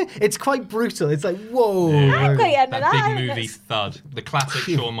it. Do you? It's quite brutal. It's like, whoa. I'm quite into That that. big movie thud. The classic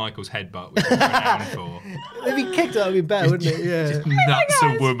Shawn Michaels headbutt, which is renowned for. If he kicked it, that would be better, wouldn't it? Yeah. Just nuts God,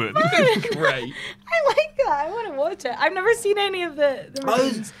 a it's woman. fun. Great. I like that. I want to watch it. I've never seen any of the I was-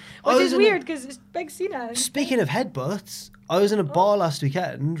 routines, I which was is in a- weird because it's Big Cena. Speaking of headbutts, I was in a bar last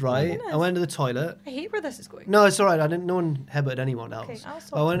weekend, right? goodness. I went to the toilet. I hate where this is going. No, it's all right. No one headbutted anyone else. Okay, I'll But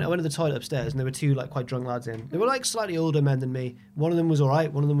stop. I went to the toilet upstairs, and there were two like quite drunk lads in. They were like slightly older men than me. One of them was all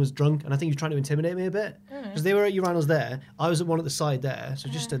right. One of them was drunk, and I think he was trying to intimidate me a bit because they were at urinals there. I was at one at the side there, so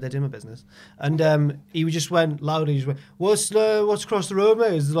just stood there doing my business. And he just went loudly. He just went, "What's across the road,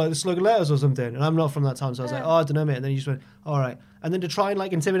 mate? Is it like the Slug of Letters or something?" And I'm not from that town, so I was like, "Oh, I don't know, mate." And then he just went, "All right." And then to try and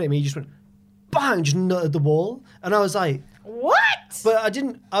like intimidate me, he just went, bang, just nutted the wall, and I was like, What? but I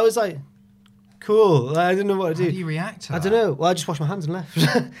didn't. I was like, cool. I didn't know what to do. How do you react to I that? don't know. Well, I just washed my hands and left.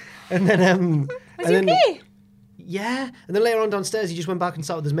 And then Was he okay? Yeah. And then later on downstairs, he just went back and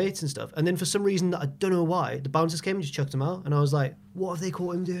sat with his mates and stuff. And then for some reason that I don't know why, the bouncers came and just chucked him out. And I was like, what have they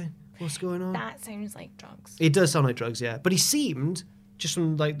caught him doing? What's going on? That sounds like drugs. It does sound like drugs, yeah. But he seemed, just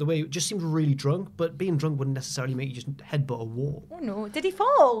from like the way, just seemed really drunk. But being drunk wouldn't necessarily make you just headbutt a wall. Oh no! Did he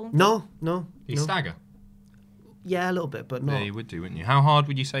fall? No. You no. stagger. Yeah, a little bit, but not. Yeah, you would do, wouldn't you? How hard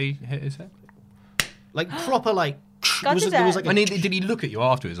would you say he hit his head? Like proper, like. Gutted there was it. like a Did he look at you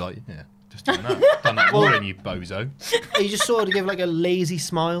afterwards like, yeah, just done that? Done that more than you, bozo. He just sort of gave like a lazy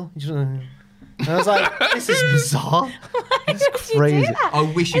smile. And I was like, this is bizarre. It's crazy. I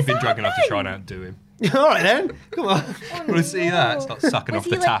wish you'd Is been that drunk a enough to thing? try and outdo him. All right then, come on. Want to see that? Start sucking Was off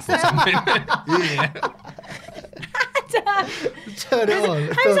the he, like, tap or something. yeah. Turn it on. I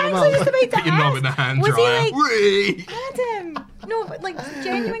was actually just about to Put your knob in the ask. hand Was dryer. he like Whee! Adam? No, but like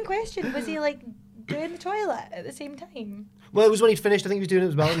genuine question. Was he like doing the toilet at the same time? Well, it was when he'd finished. I think he was doing it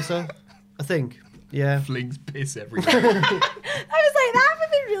as well, so I think. Yeah. Flings piss everywhere. I was like, that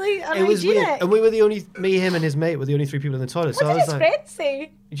would be really unhygienic. It was weird. And we were the only, me, him, and his mate were the only three people in the toilet. So What I did was his like, friend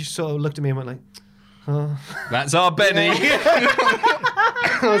say? he just sort of looked at me and went like, huh. That's our Benny.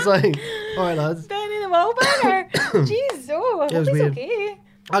 I was like, all right, lads. Benny the Wallbanger. Jeez, oh, I Yeah, it was hope he's weird. okay.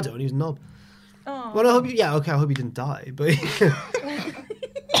 I don't know, he was a knob. Oh. Well, I hope I hope he didn't die, but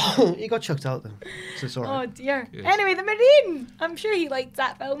he got chucked out then. So it's all Oh right. dear. Good. Anyway, The Marine. I'm sure he liked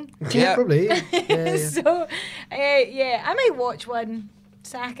that film. Yeah, probably. Yeah. So, yeah, I might watch one.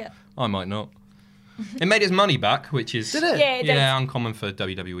 Sack it. I might not. It made its money back, which is Did it? Yeah, it did. uncommon for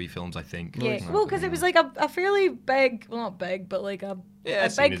WWE films, I think. Yeah, Like, well, because it was like a fairly big, well, not big, but like a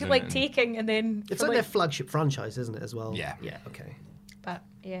it's big seen as like an- taking, and then It's for, like their flagship franchise, isn't it, as well? Yeah. Yeah, okay. But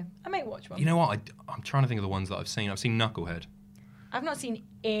yeah, I might watch one. You know what? I'm trying to think of the ones that I've seen. I've seen Knucklehead. I've not seen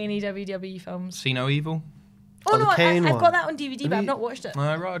any WWE films. See No Evil? Oh the no, Kane I've one. got that on DVD, but I've you- not watched it.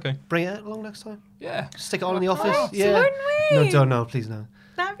 Right, okay. Bring it along next time. Yeah. Stick it on in the office. What? Yeah. Wouldn't we? No, don't, no, please no.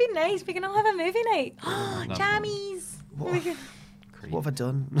 That'd be nice. We can all have a movie night. love that. Jammies. We can- What have I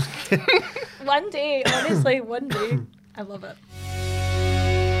done? One day, honestly, one day. I love it.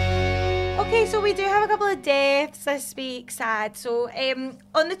 Okay, so we do have a couple of deaths this week, sad. So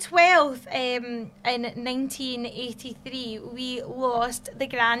on the 12th, in 1983, we lost the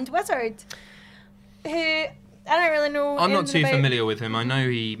Grand Wizard, who I don't really know. I'm not anything too about. familiar with him. I know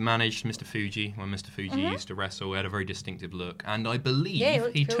he managed Mr. Fuji when Mr. Fuji used to wrestle. He had a very distinctive look. And I believe Yeah, he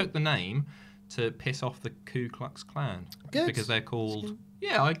looked he cool. took the name to piss off the Ku Klux Klan. Good. Because they're called...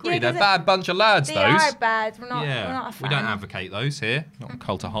 Yeah, I agree. Yeah, 'cause they're a bad bunch of lads, They those. are bad. We're not. Yeah, We're not a fan. we don't advocate those here. Not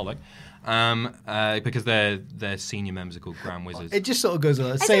cultaholic. Because their senior members are called Grand Wizards. It just sort of goes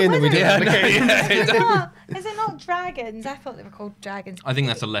without Is it saying that we wizards? don't Yeah, advocate. no, yeah. Is it not dragons? I thought they were called dragons. I think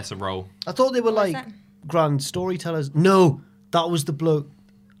that's a lesser role. I thought they were What's like that? grand storytellers. No, that was the bloke.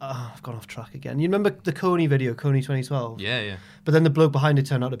 I've gone off track again. You remember the Coney video, Coney 2012? Yeah, yeah. But then the bloke behind it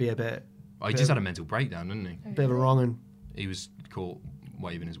turned out to be a bit He just had a mental breakdown, didn't he? of a wrong un. He was caught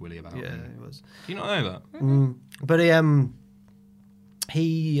waving his willy about. Yeah, and- it was. Do you not know that? But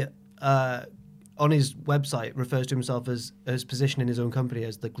he on his website refers to himself as his position in his own company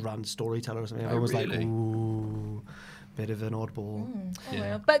as the grand storyteller or something. Everyone was like, really? ooh, bit of an oddball.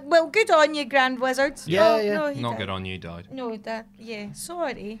 Oh, well, good on you, Grand Wizards. Yeah, Oh, yeah. No, he Not did. good on you, died. No,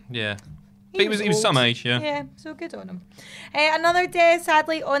 sorry. Yeah. But he was old. some age, yeah. Yeah, so good on him. Another day,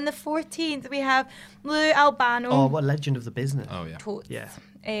 sadly, on the 14th, we have Lou Albano. Oh, what a legend of the business. Oh, yeah. Totes. Yeah.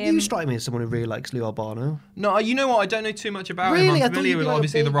 Um, You strike me as someone who really likes Lou Albano. No, you know what? I don't know too much about him. Really? I I'm thought familiar you'd with be like a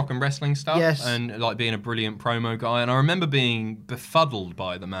obviously the big- rock and wrestling stuff Yes. and like being a brilliant promo guy. And I remember being befuddled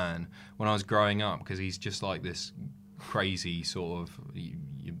by the man when I was growing up because he's just like this crazy sort of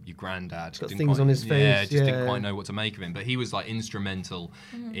you granddad. got Didn't things on his face, Yeah, just didn't yeah. quite know what to make of him. But he was like instrumental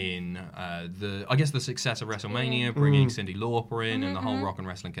in the success of WrestleMania, bringing Cyndi Lauper in and the whole Rock and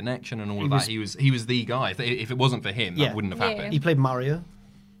Wrestling Connection and all of that. He was the guy. If it wasn't for him, that wouldn't have happened. He played Mario.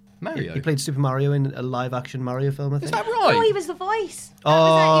 Mario. He played Super Mario in a live-action Mario film, I think. Is that right? Oh, he was the voice. That Oh, was it.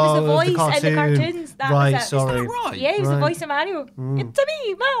 He was the the voice in the cartoon. cartoons. That Right, was it. sorry. Is that right? Yeah, he was the Right. voice of Mario. It's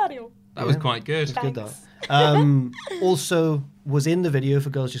me, Mario. That was quite good. Good, that. Thanks. Also, was in the video for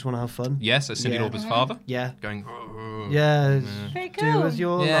Girls Just Want to Have Fun. Yes, as Cyndi Yeah. Lauper's father. Yeah. Going. Yeah. Very Do cool. with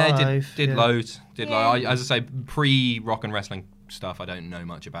your Yeah, life. did yeah. loads. Did Yeah. like as I say, pre-Rock and Wrestling stuff. I don't know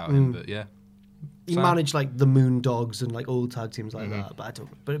much about him, but yeah. He So- managed like the Moondogs and like old tag teams like that, but I don't.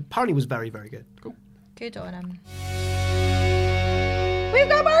 But apparently, was very, very good. Cool. Good on him. We've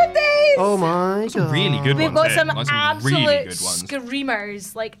got birthdays! Oh my Some god. really good We've ones. got some Like some absolute really good ones.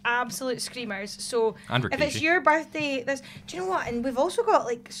 screamers, like absolute screamers. So And if it's Rikishi. your birthday, do you know what? And we've also got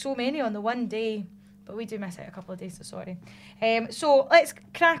like so many on the one day, but we do miss out a couple of days, so sorry. So let's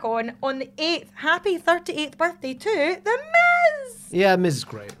crack on. On the 8th, happy 38th birthday to The Miz! Yeah, Miz is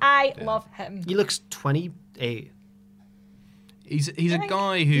great. I love him. He looks 28. He's a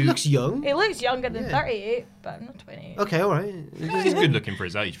guy who He looks young. He looks younger than 38, but I'm not 28. Okay, all right. he's good looking for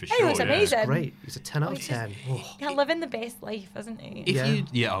his age for He sure. looks yeah. amazing. Great. He's a 10 out of he's just- 10. Oh. He's living the best life, isn't he? If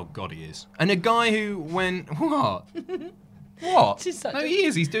you oh god, he is. And a guy who went what? What? She's such No, a- he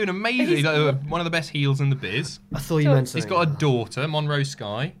is. He's doing amazing. He's one of the best heels in the biz. I thought you meant He's something. got a daughter, Monroe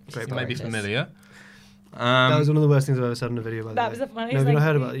Sky. Great You may be character. familiar. That was one of the worst things I've ever said in a video. By the That way. was the funniest No, have thing. you not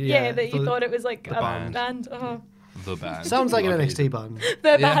heard about it? Yeah, that you thought it was like the a band. band. Oh. The band. Sounds like an it NXT is. band.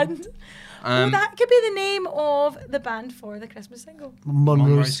 The Yeah. band. That could be the name of the band for the Christmas single. Monroe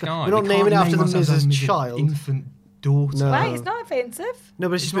Monroe Sky. Sky. We're not We naming it can't after the name ourselves Miz's Miz's child. infant daughter. No. Right, it's not offensive. No,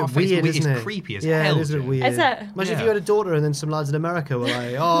 but it's just It's a not bit weird, offensive, isn't it's it? creepy as yeah, hell, it is a bit Jen. weird. Is it? Imagine if Yeah. you had a daughter and then some lads in America were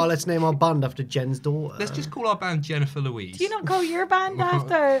like, oh, let's name our band after Jen's daughter. Let's just call our band Jennifer Louise. Do you not call your band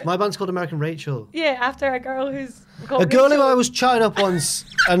after? My band's called American Rachel. Yeah, after a girl who's called A girl who Rachel. I was chatting up once,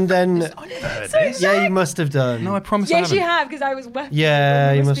 and then... I never heard this. Yeah, you must have done. No, I promise I Yes, haven't. you have, because I was with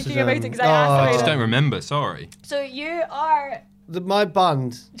Yeah, you you when we were must have speaking about it done. because I asked Oh. I about just it. don't remember, sorry. So you are My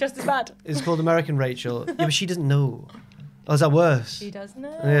band just as bad. is called American Rachel. Yeah, but she doesn't know. Oh, is that worse? She does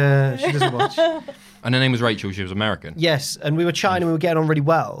know. Yeah, she doesn't watch. And her name was Rachel, she was American. Yes, and we were chatting and we were getting on really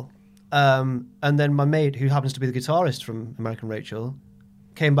well. And then my mate, who happens to be the guitarist from American Rachel,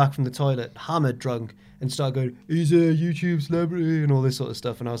 came back from the toilet, hammered, drunk, and started going, he's a YouTube celebrity and all this sort of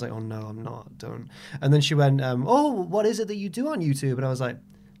stuff. And I was like, oh no, I'm not, don't. And then she went, oh, what is it that you do on YouTube? And I was like,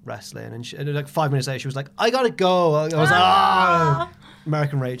 wrestling. And like 5 minutes later, she was like, I gotta go. I was like, ah,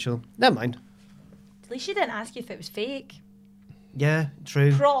 American Rachel. Never mind. At least she didn't ask you if it was fake. Yeah,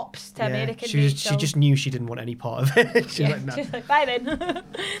 true. Props to Yeah, American she Rachel. just knew she didn't want any part of it. She was like, no. She's like, bye then.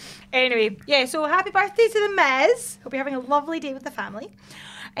 Anyway, yeah, so happy birthday to the Miz. Hope you're having a lovely day with the family.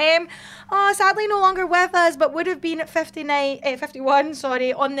 Sadly no longer with us, but would have been at 51,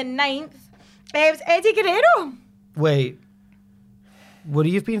 on the 9th. It was Eddie Guerrero. Wait, would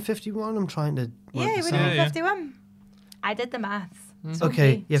he have been 51? I'm trying to. Yeah, he would have been 51. I did the maths. It's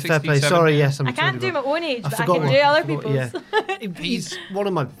Okay, yeah, fair play. 67, Sorry, yeah. yes, I'm I can't do totally my own age, I but I forgot can what- do other I forgot- people's. yeah. He's one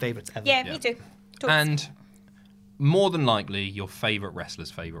of my favourites ever. Yeah, me too. Totes. And more than likely, your favourite wrestler's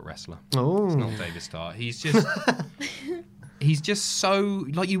favourite wrestler. Oh. It's not David Starr. He's just... he's just so...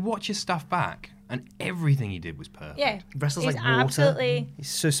 Like, you watch his stuff back, and everything he did was perfect. Yeah, Wrestles he's like water. absolutely. He's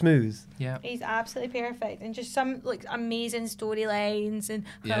so smooth. Yeah. He's absolutely perfect, and just some like amazing storylines. And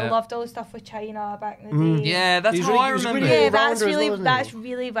I Yeah. loved all the stuff with China back in the day. Yeah, that's He's how really- I he was remember really it. Yeah, that's all-rounder as really well, isn't that's he?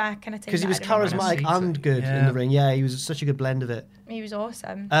 really that kind of thing. Because he was that I remember. charismatic Seats and it. good in Yeah. the ring. Yeah, he was such a good blend of it. He was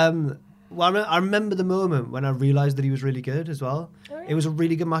awesome. Well, I remember the moment when I realised that he was really good as well. Oh, yeah. It was a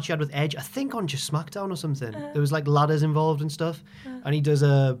really good match he had with Edge. I think on just SmackDown or something. There was like ladders involved and stuff. And he does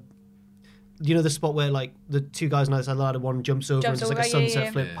you know the spot where like the two guys on the other side of the ladder, one jumps over Jumps and does like a over, yeah, sunset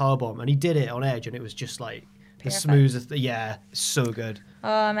yeah. flip Yeah. powerbomb. And he did it on Edge and it was just like the Perfect. smoothest. Yeah, so good.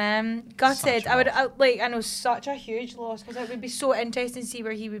 Oh man, gutted. Such a I know such a huge loss because it would be so interesting to see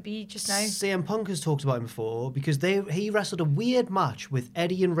where he would be just now. CM Punk has talked about him before because he wrestled a weird match with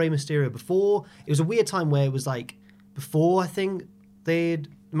Eddie and Rey Mysterio before. It was a weird time where it was like before I think it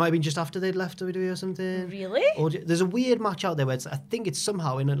might have been just after they'd left WWE or something. Really? Or there's a weird match out there where I think it's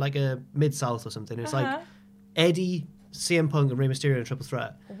somehow in like a Mid-South or something. It's like Eddie, CM Punk and Rey Mysterio in a triple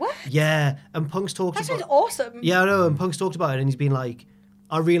threat. What? Yeah, and Punk's talked That sounds about... awesome. Yeah, I know, and Punk's talked about it and he's been like,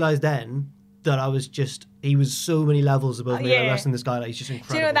 I realised then that I was just, he was so many levels above me. Yeah. Like wrestling this guy, like, he's just Do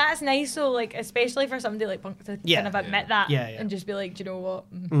incredible. you know, that's nice, though, like, especially for somebody like Punk to Yeah. kind of admit that Yeah, yeah. and just be like, do you know what?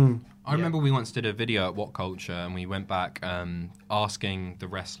 I remember we once did a video at What Culture, and we went back asking the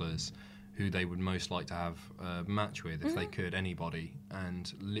wrestlers who they would most like to have a match with if they could, anybody,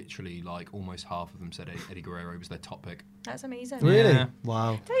 and literally like almost half of them said Eddie Guerrero was their top pick. That's amazing. Really? Yeah.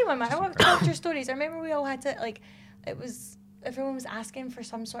 Wow. Tell you what, man, I watched Culture Stories. I remember we all had to, like, it was, everyone was asking for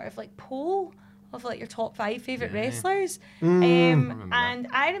some sort of, like, poll of, like, your top 5 favourite wrestlers. And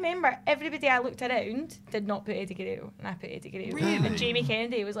I remember everybody I looked around did not put Eddie Guerrero, and I put Eddie Guerrero. Really? And Jamie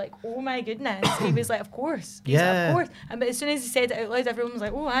Kennedy was like, oh my goodness. He was like, of course. He said, Yeah. of course. But as soon as he said it out loud, everyone was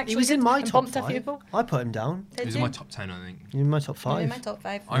like, oh, actually. He was in good, my and top bumped a 5. few people. I put him down. He was in my top 10, I think. In my top Yeah, 5. in my top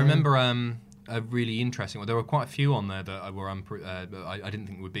 5. I remember a really interesting one. There were quite a few on there that were I didn't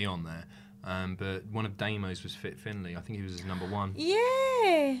think would be on there. But one of Damo's was Fit Finlay. I think he was his number 1.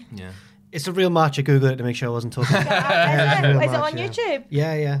 Yeah. Yeah. It's a real match. I googled it to make sure I wasn't talking. Is it on match, yeah. YouTube?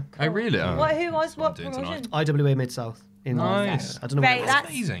 Yeah, yeah. Oh, really? Oh. Who was what doing promotion? IWA Mid South. Nice. I don't know Right, what it was. that's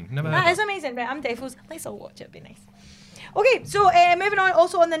Amazing. Never heard That of is amazing. Right, I'm Defos. Let's all watch it. It'd be nice. Okay, so moving on.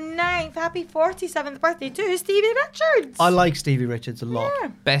 Also on the 9th, happy 47th birthday to Stevie Richards. I like Stevie Richards a lot. Yeah.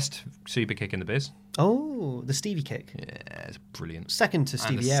 Best super kick in the biz. Oh, the Stevie kick. Yeah, it's brilliant. Second to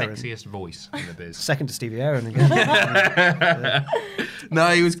And the Stevie Aaron. sexiest voice in the biz. Second to Stevie Aaron again. No,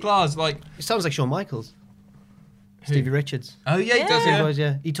 he was class. Like, It sounds like Shawn Michaels. Stevie Richards. oh yeah, he does. He Yeah. does,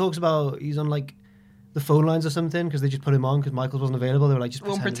 yeah. He talks about he's on like the phone lines or something because they just put him on because Michaels wasn't available. They were like, just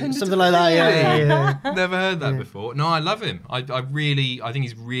pretend something like that. Yeah. Never heard that before. No, I love him. I think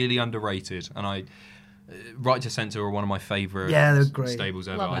he's really underrated, and I. Right to Centre are one of my favourite Yeah, they're great. stables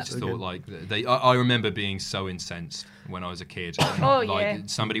ever. Love I it. just thought like I remember being so incensed when I was a kid. And, Oh, like, yeah.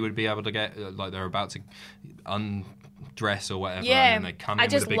 somebody would be able to get like they're about to undress or whatever, Yeah, and then they come I in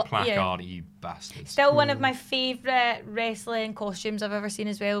with a just big lo- placard. yeah. You bastards! Still one of my favourite wrestling costumes I've ever seen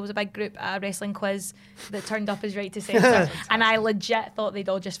as well. It was a big group at a wrestling quiz that turned up as Right to Centre, and I legit thought they'd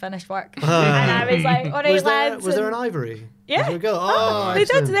all just finished work. And I was like, all right, lads. Was there an and- ivory? Yeah. There we go. Oh, They did.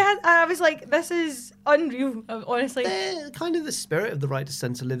 excellent. They had. I was like, this is unreal. Honestly. Kind of the spirit of the Right to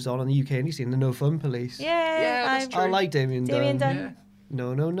Centre lives on the UK indie scene, the No Fun Police. Yeah, that's I'm- true. I like Damien Dunn. Damien Dunn.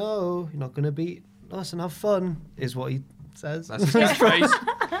 No, no, no. You're not going to beat us and have fun, is what he says. That's his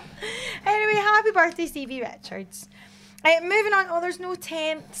catchphrase. Anyway, happy birthday, Stevie Richards. Moving on. Oh, there's no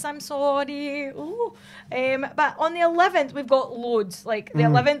 10ths. I'm sorry. Ooh. But on the 11th, we've got loads. Like, the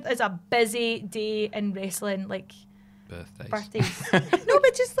 11th is a busy day in wrestling. Like, birthdays. No,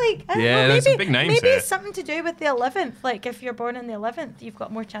 but just like, I don't Yeah, know, there's maybe, some big names maybe here. it's something to do with the 11th. Like, if you're born on the 11th, you've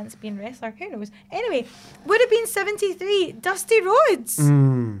got more chance of being a wrestler. Who knows? Anyway, would have been 73. Dusty Rhodes.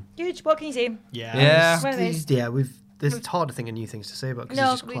 Huge. What can you say? Yeah. One of those. It's hard to think of new things to say about because No,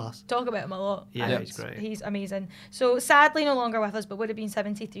 he's just we class. talk about him a lot. Yeah, and he's great. He's amazing. So sadly no longer with us, but would have been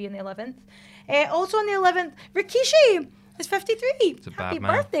 73 on the 11th. Also on the 11th, Rikishi is 53. It's a Happy bad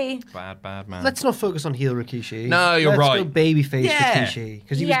man. birthday. Bad man. Let's not focus on heel Rikishi. No, you're Let's right. go babyface Yeah. Rikishi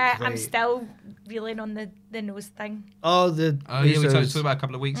because he Yeah, was great. I'm still reeling on the nose thing. Oh, the Oh yeah, we Usos. talked about a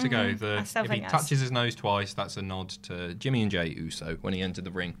couple of weeks ago. I still If he think that's- touches his nose twice, that's a nod to Jimmy and Jay Uso when he entered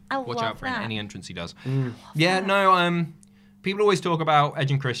the ring. I Watch love out for that. any entrance he does. Yeah, no. People always talk about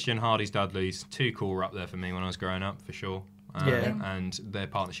Edge and Christian, Hardy's, Dudley's. Two cool were up there for me when I was growing up, for sure. Yeah. And their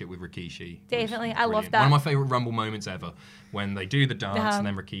partnership with Rikishi. was Definitely, I love brilliant. that. One of my favourite Rumble moments ever, when they do the dance and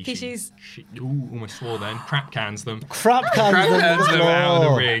then Rikishi's- almost swore then, crap cans them. crap cans. Crap cans them out of the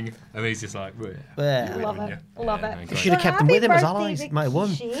Oh. ring. And he's just like, Yeah. Love it. Love it. great. Should have kept them with him as Happy allies. birthday, Might have won.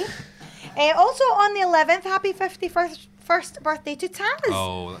 Rikishi. Also on the 11th, happy 51st birthday to Taz.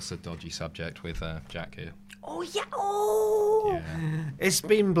 Oh, that's a dodgy subject with Jack here. Oh, yeah. Oh. Yeah. It's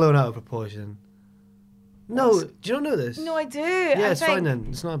been blown out of proportion. No, do you not know this? No, I do. Yeah, it's fine then.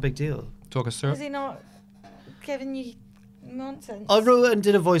 It's not a big deal. Talk us through Is he not giving you nonsense? I wrote and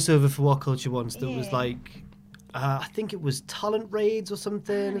did a voiceover for What Culture once that was Yeah. like, I think it was talent raids or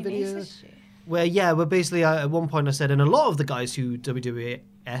something, a He makes video. this shit. Where basically at one point I said, and a lot of the guys who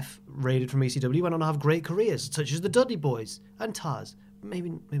WWF raided from ECW went on to have great careers, such as the Dudley Boys and Taz. Maybe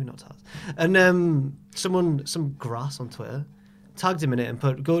not Taz. And some grass on Twitter tagged him in it and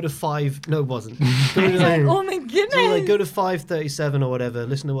put, go to 5... No, it wasn't. Go to, like, Oh my goodness. so, like, go to 537 or whatever,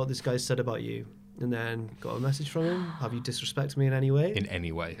 listen to what this guy said about you. And then got a message from him. Have you disrespected me in any way? in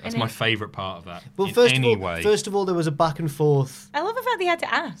any way. That's my favourite part of that. Well, in first any of all, way. first of all, there was a back and forth. I love the fact they had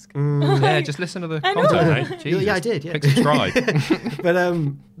to ask. Yeah, just listen to the I know. content, mate. Jesus. Yeah, I did, yeah. Click subscribe.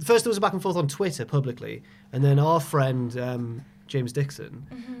 But first there was a back and forth on Twitter publicly, and then our friend James Dixon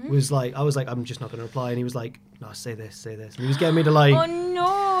was like, I was like, I'm just not going to reply, and he was like, no, say this, and he was getting me to like, Oh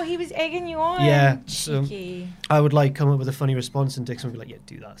no, Oh, he was egging you on. Yeah, so Cheeky. I would like come up with a funny response, and Dixon would be like, "Yeah,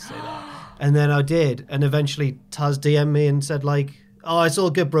 do that, say that," and then I did, and eventually Taz DM'd me and said like, "Oh, it's all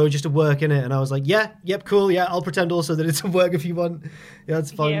good, bro, just a work in it," and I was like, "Yeah, yep, cool, yeah, I'll pretend also that it's a work if you want." Yeah,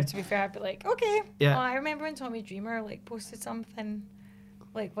 it's fun. Yeah, to be fair, I'd be like, okay. Yeah. Oh, I remember when Tommy Dreamer like posted something,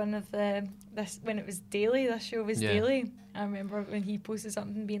 like one of this when it was daily. This show was daily. I remember when he posted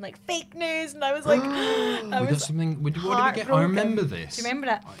something being like fake news, and I was like, We got something. What did we get? I heartbroken. remember this. Do you remember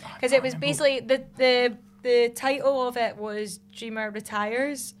it? Because it was basically the title of it was Dreamer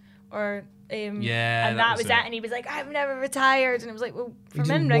retires, or and that was it. And he was like, I've never retired, and it was like, well, from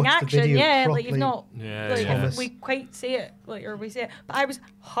didn't in-ring watch the action, video like properly. you've not, Yeah. we quite say it, or we say it. But I was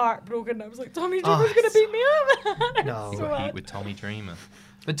heartbroken. I was like, Tommy Dreamer's gonna beat me up. No. So Heat with Tommy Dreamer.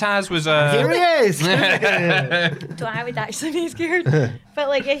 But Taz was. Here he is. So I would actually be scared. But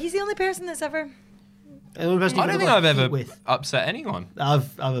like, yeah, he's the only person that's ever. I don't think I've ever upset anyone.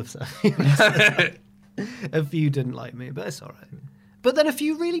 I've upset. A few didn't like me, but it's all right. But then a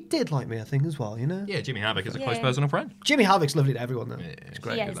few really did like me, I think, as well, you know? Yeah, Jimmy Havoc is a close personal friend. Jimmy Havoc's lovely to everyone, though. It's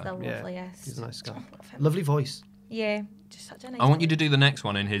great. Yeah, he's the loveliest. He's a nice guy. Lovely voice. Yeah, just such a nice. I want you to do the next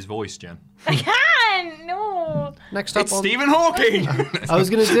one in his voice, Jen. I can! No! Next up It's Stephen Hawking! I was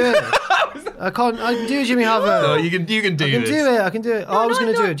going to do it. I can do Jimmy Havoc. No, you can do this. I can do it. I was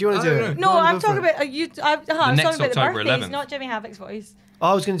going to do it. Do you want to do it? No, Go I'm for talking it. about I was talking next about the October birthdays, 11th. not Jimmy Havoc's voice.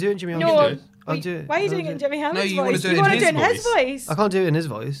 I was going to do it in Jimmy Havoc's No, voice. I'll do it. why are you doing I'll it in do Jimmy Havoc's No, voice? you wanna do it you in wanna his do it in his voice. voice. I can't do it in his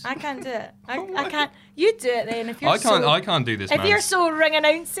voice. I can't do it. I can't. You do it then. If you're I can't do this, If man. you're so ring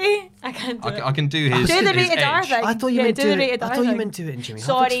announcy, I can't do it. I can do his. Do the his rated R edge. thing. I thought you Yeah, meant do do the it. rated I R thought you thing. meant do it in Jimmy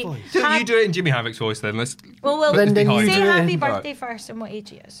Sorry. Havoc's voice. You do it in Jimmy Havoc's voice then. Let's. Well, Then you say do it happy in- birthday first and what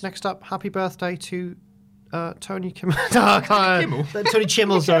age he is. Next up, happy birthday to Tony Kimmel. No, I can't. Kimmel? Tony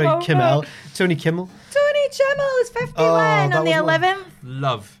Kimmel, sorry. Kimmel. Tony Kimmel. Tony Kimmel is 51 that on the was one. 11th.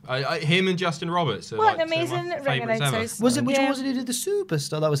 Love him and Justin Roberts. Are What like an amazing two of my ring favourites ever. announcers. Was it which Yeah. one was it who did the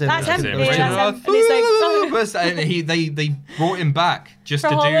superstar? That was him. That's him. That's Yeah, him. that's him. And he's like, Superstar. And they brought him back just For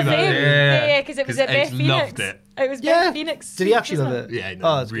to do Hall of that. Fame. Yeah, Yeah, because it was at Edge Beth Phoenix. loved it. It was Yeah. Beth Phoenix. Did he actually wasn't love it? Yeah, Oh,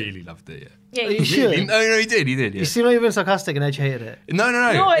 no, that's really loved it. Yeah, Are you sure? No, he did. Yeah. You seem like you've been sarcastic and Edge hated it. No.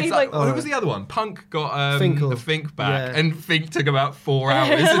 No, It's he's like- who was the other one? Punk got Finkel. the Fink back, Yeah. and Fink took about 4 hours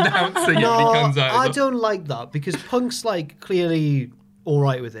announcing it No, when he comes out. I don't like that because Punk's like clearly all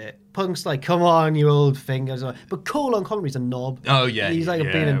right with it. Punk's like, come on, you old fingers. But Cole on commentary's a knob. Oh, yeah, he's like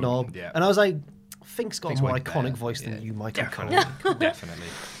yeah, being a knob. yeah. And I was like, Fink's got a more way iconic better. voice than you, Michael Cole. Definitely.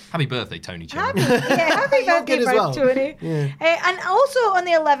 Happy birthday, Tony Chapman. happy You're birthday, good as well. Tony. Yeah. And also on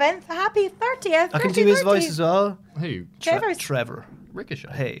the 11th, happy 30th. I can do his voice as well. Who? Trevor's. Trevor. Ricochet.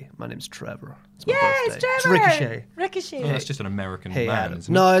 Hey, my name's Trevor. It's my Yeah, it's birthday. Trevor. It's Ricochet. Ricochet. Oh, that's just an American Hey, man, Adam.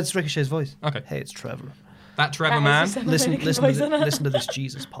 isn't it? No, it's Ricochet's voice. Okay. Hey, it's Trevor. That Trevor That man. is just- Listen, American listen, voice, to isn't it? listen to this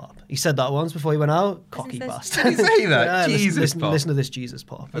Jesus pop. He said that once before he went out. Cocky this? bastard. Did he say that? Yeah, Jesus pop. listen to this Jesus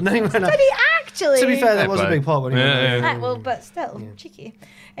pop. And then he went out. Did he actually? To be fair, that was a play. big pop when he went Yeah, out. yeah. Well, but still, cheeky.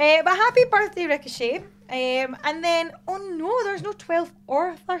 But happy birthday, Ricochet. And then, oh no, there's no 12th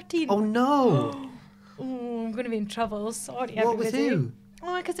or 13th. Oh no! Oh, I'm going to be in trouble. Sorry, What with everybody. who?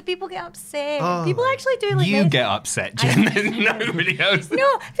 Oh, because the people get upset. Oh. People actually do like You this. get upset, Jen. There's nobody else.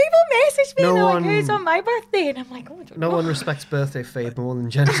 No, people message me No and they're one- like, who's on my birthday? And I'm like, oh, I don't No know. one respects birthday fade more than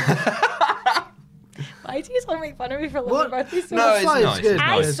Jen. Why do you all make fun of me for loving What? birthday so No, much? it's fine, nice. it's good. it's I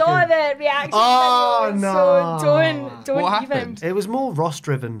nice. It's saw good. the reaction Oh, video, no. so don't What even. happened? It was more Ross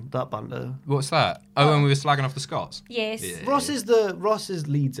driven, that banter. What's that? Oh, when we were slagging off the Scots. Yes. Yeah. Ross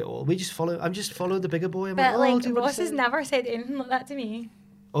leads it all. I'm just follow the bigger boy. I'm But I'll like, do what he Ross has says. never said anything like that to me.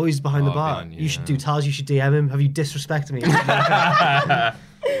 Oh, he's behind the Oh, bar. behind you, You should yeah. do Taz. You should DM him. Have you disrespected me?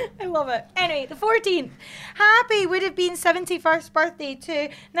 I love it. Anyway, the 14th. Happy would have been 71st birthday to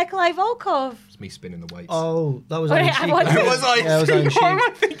Nikolai Volkov. It's me spinning the weights. Oh, that was Oh, Iron yeah, Sheik. I wasn't- Was I? Yeah, it was Iron What am I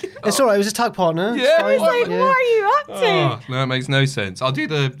Sheik. thinking? It's alright. It was his tag partner. It's Yeah, fine. it was Like, Yeah. what are you up to? Oh, no, it makes no sense. I'll do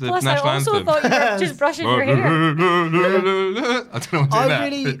the Plus, I national also anthem. thought you were just brushing your hair. I don't know what to do I that.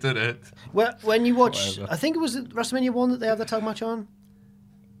 really- Did it? When you watch, Whatever. I think it was WrestleMania 1 that they have the tag match on.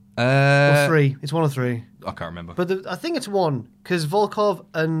 Or Uh, 3. It's 1 or 3. I can't remember. But I think it's 1 because Volkov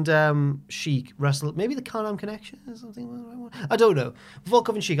and Sheik wrestled. Maybe the Can-Am Connection or something. I don't know.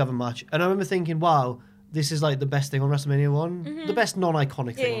 Volkov and Sheik have a match, and I remember thinking, "Wow, this is like the best thing on WrestleMania 1, the best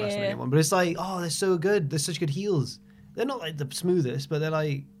non-iconic thing on Yeah, WrestleMania yeah. 1." But it's like, oh, they're so good. They're such good heels. They're not like the smoothest, but they're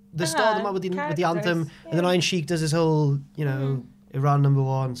like they start them out with the anthem, characters, and then Iron Sheik does his whole, Iran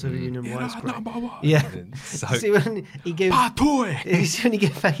 *1, Soviet Union *1. Yeah. So, See when he gave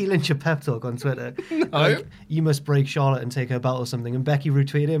Becky Lynch a pep talk on Twitter? No. Like, you must break Charlotte and take her belt or something. And Becky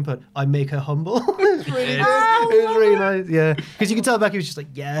retweeted it and put, I make her humble. It was really nice. It was really nice, yeah. Because you can tell Becky was just like,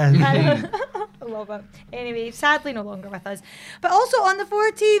 yeah. I love it. Anyway, sadly no longer with us. But also on the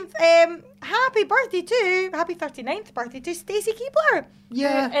 14th, happy 39th birthday to Stacey Keebler.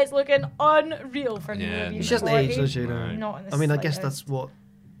 Yeah. It's looking unreal for me. Yeah, She hasn't aged, does she? No. Not in the I mean, I guess slightest. that's what...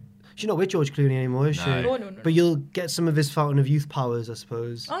 She's not with George Clooney anymore, is she? No. No. But you'll get some of his fountain of youth powers, I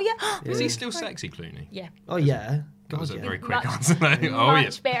suppose. Oh, yeah. Is he still sexy, Clooney? Yeah. Oh, yeah. That was a God, yeah. very quick answer. Oh, Much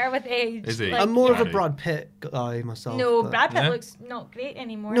yes. better with age. Is he? Like, I'm more of a Yeah. Brad Pitt guy myself. no, but- Brad Pitt Yeah. looks not great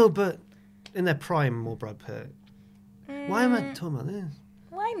anymore. No, but in their prime, more Brad Pitt. Why am I talking about this?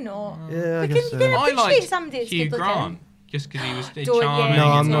 Why not? Yeah, I You guess can so. I appreciate liked somebody that's Hugh good Grant. looking. Just because he was Don't- charming. yeah.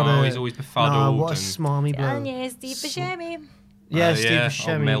 No, I'm not He's always befuddled. Nah, what a and- smarmy bloke. And yeah, Steve Buscemi. Yeah, Oh, Steve yeah,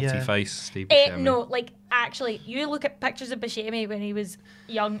 Buscemi, old melty yeah. face, Steve Buscemi. No, like actually, you look at pictures of Buscemi when he was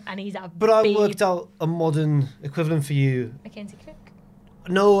young, and he's a But I babe. worked out a modern equivalent for you. Mackenzie Crook.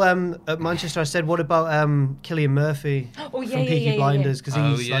 No, at Manchester, I said, what about Cillian Murphy Oh, yeah, from yeah, Peaky yeah, yeah. Blinders? Because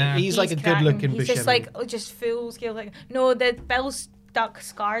Oh, he's, yeah. like, he's like a cracking. good-looking He's Buscemi. just like just full scale. Like no, the Bill Stuck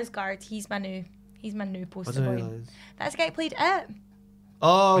Skarsgård. He's my new I poster don't boy. realise. That's the guy who played it.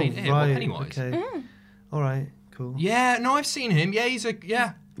 Oh, Wait, yeah, what, right. Pennywise? Okay. All right, cool. Yeah, no, I've seen him. Yeah, he's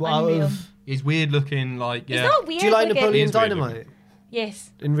Well, out Unreal. of, he's weird looking. Like, yeah. He's not weird. do you like looking. Napoleon He is weird Dynamite?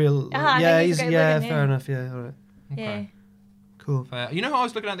 Yes. In real... Ah, I yeah, think he's he's... a good Yeah, looking, fair yeah. enough, yeah, all right. Yeah. Cool. You know who I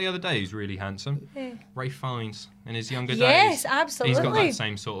was looking at the other day? Who's really handsome? Yeah. Ray Fiennes in his younger Yes, days. absolutely. He's got that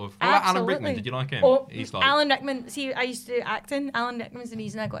same sort of. What about Alan Rickman? Absolutely. Did you like him? Oh, He's like. Alan Rickman. See, I used to do acting. Alan Rickman's the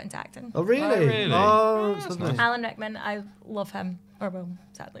reason I got into acting. Oh, really? Oh, really? Oh, That's that's nice. lovely. Alan Rickman, I love him. Or well,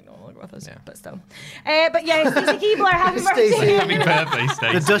 sadly no longer with us, Yeah. but still. But yeah, Stacey Keebler, happy Stacey. birthday. Happy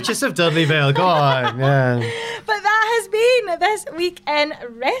birthday, The Stacey. Duchess of Dudley Vale, go on. Yeah. But that has been this week in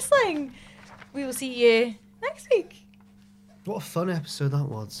wrestling. We will see you next week. What a fun episode that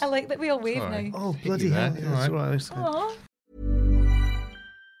was. I like that we all wave Sorry. now. Oh, Hit bloody you hell. there. Yeah, that's All all right. Aw.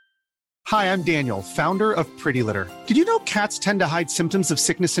 Hi, I'm Daniel, founder of Pretty Litter. Did you know cats tend to hide symptoms of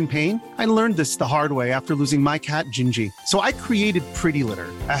sickness and pain? I learned this the hard way after losing my cat, Gingy. So I created Pretty Litter,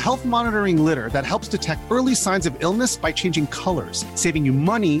 a health monitoring litter that helps detect early signs of illness by changing colors, saving you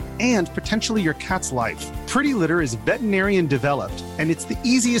money and potentially your cat's life. Pretty Litter is veterinarian developed, and it's the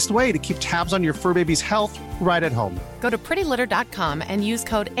easiest way to keep tabs on your fur baby's health right at home. Go to prettylitter.com and use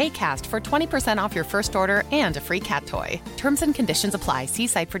code ACAST for 20% off your first order and a free cat toy. Terms and conditions apply. See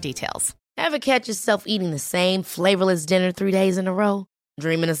site for details. Ever catch yourself eating the same flavorless dinner 3 days in a row?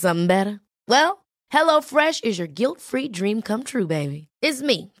 Dreaming of something better? Well, HelloFresh is your guilt-free dream come true, baby. It's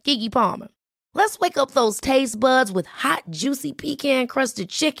me, Keke Palmer. Let's wake up those taste buds with hot, juicy pecan-crusted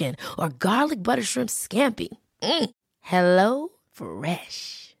chicken or garlic butter shrimp scampi. Hello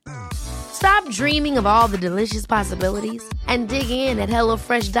Fresh. Stop dreaming of all the delicious possibilities and dig in at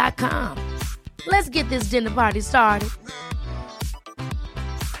HelloFresh.com. Let's get this dinner party started.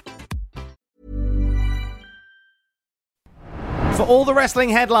 For all the wrestling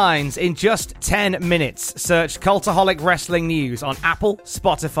headlines in just 10 minutes, search Cultaholic Wrestling News on Apple,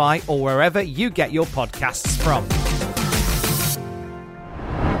 Spotify, or wherever you get your podcasts from.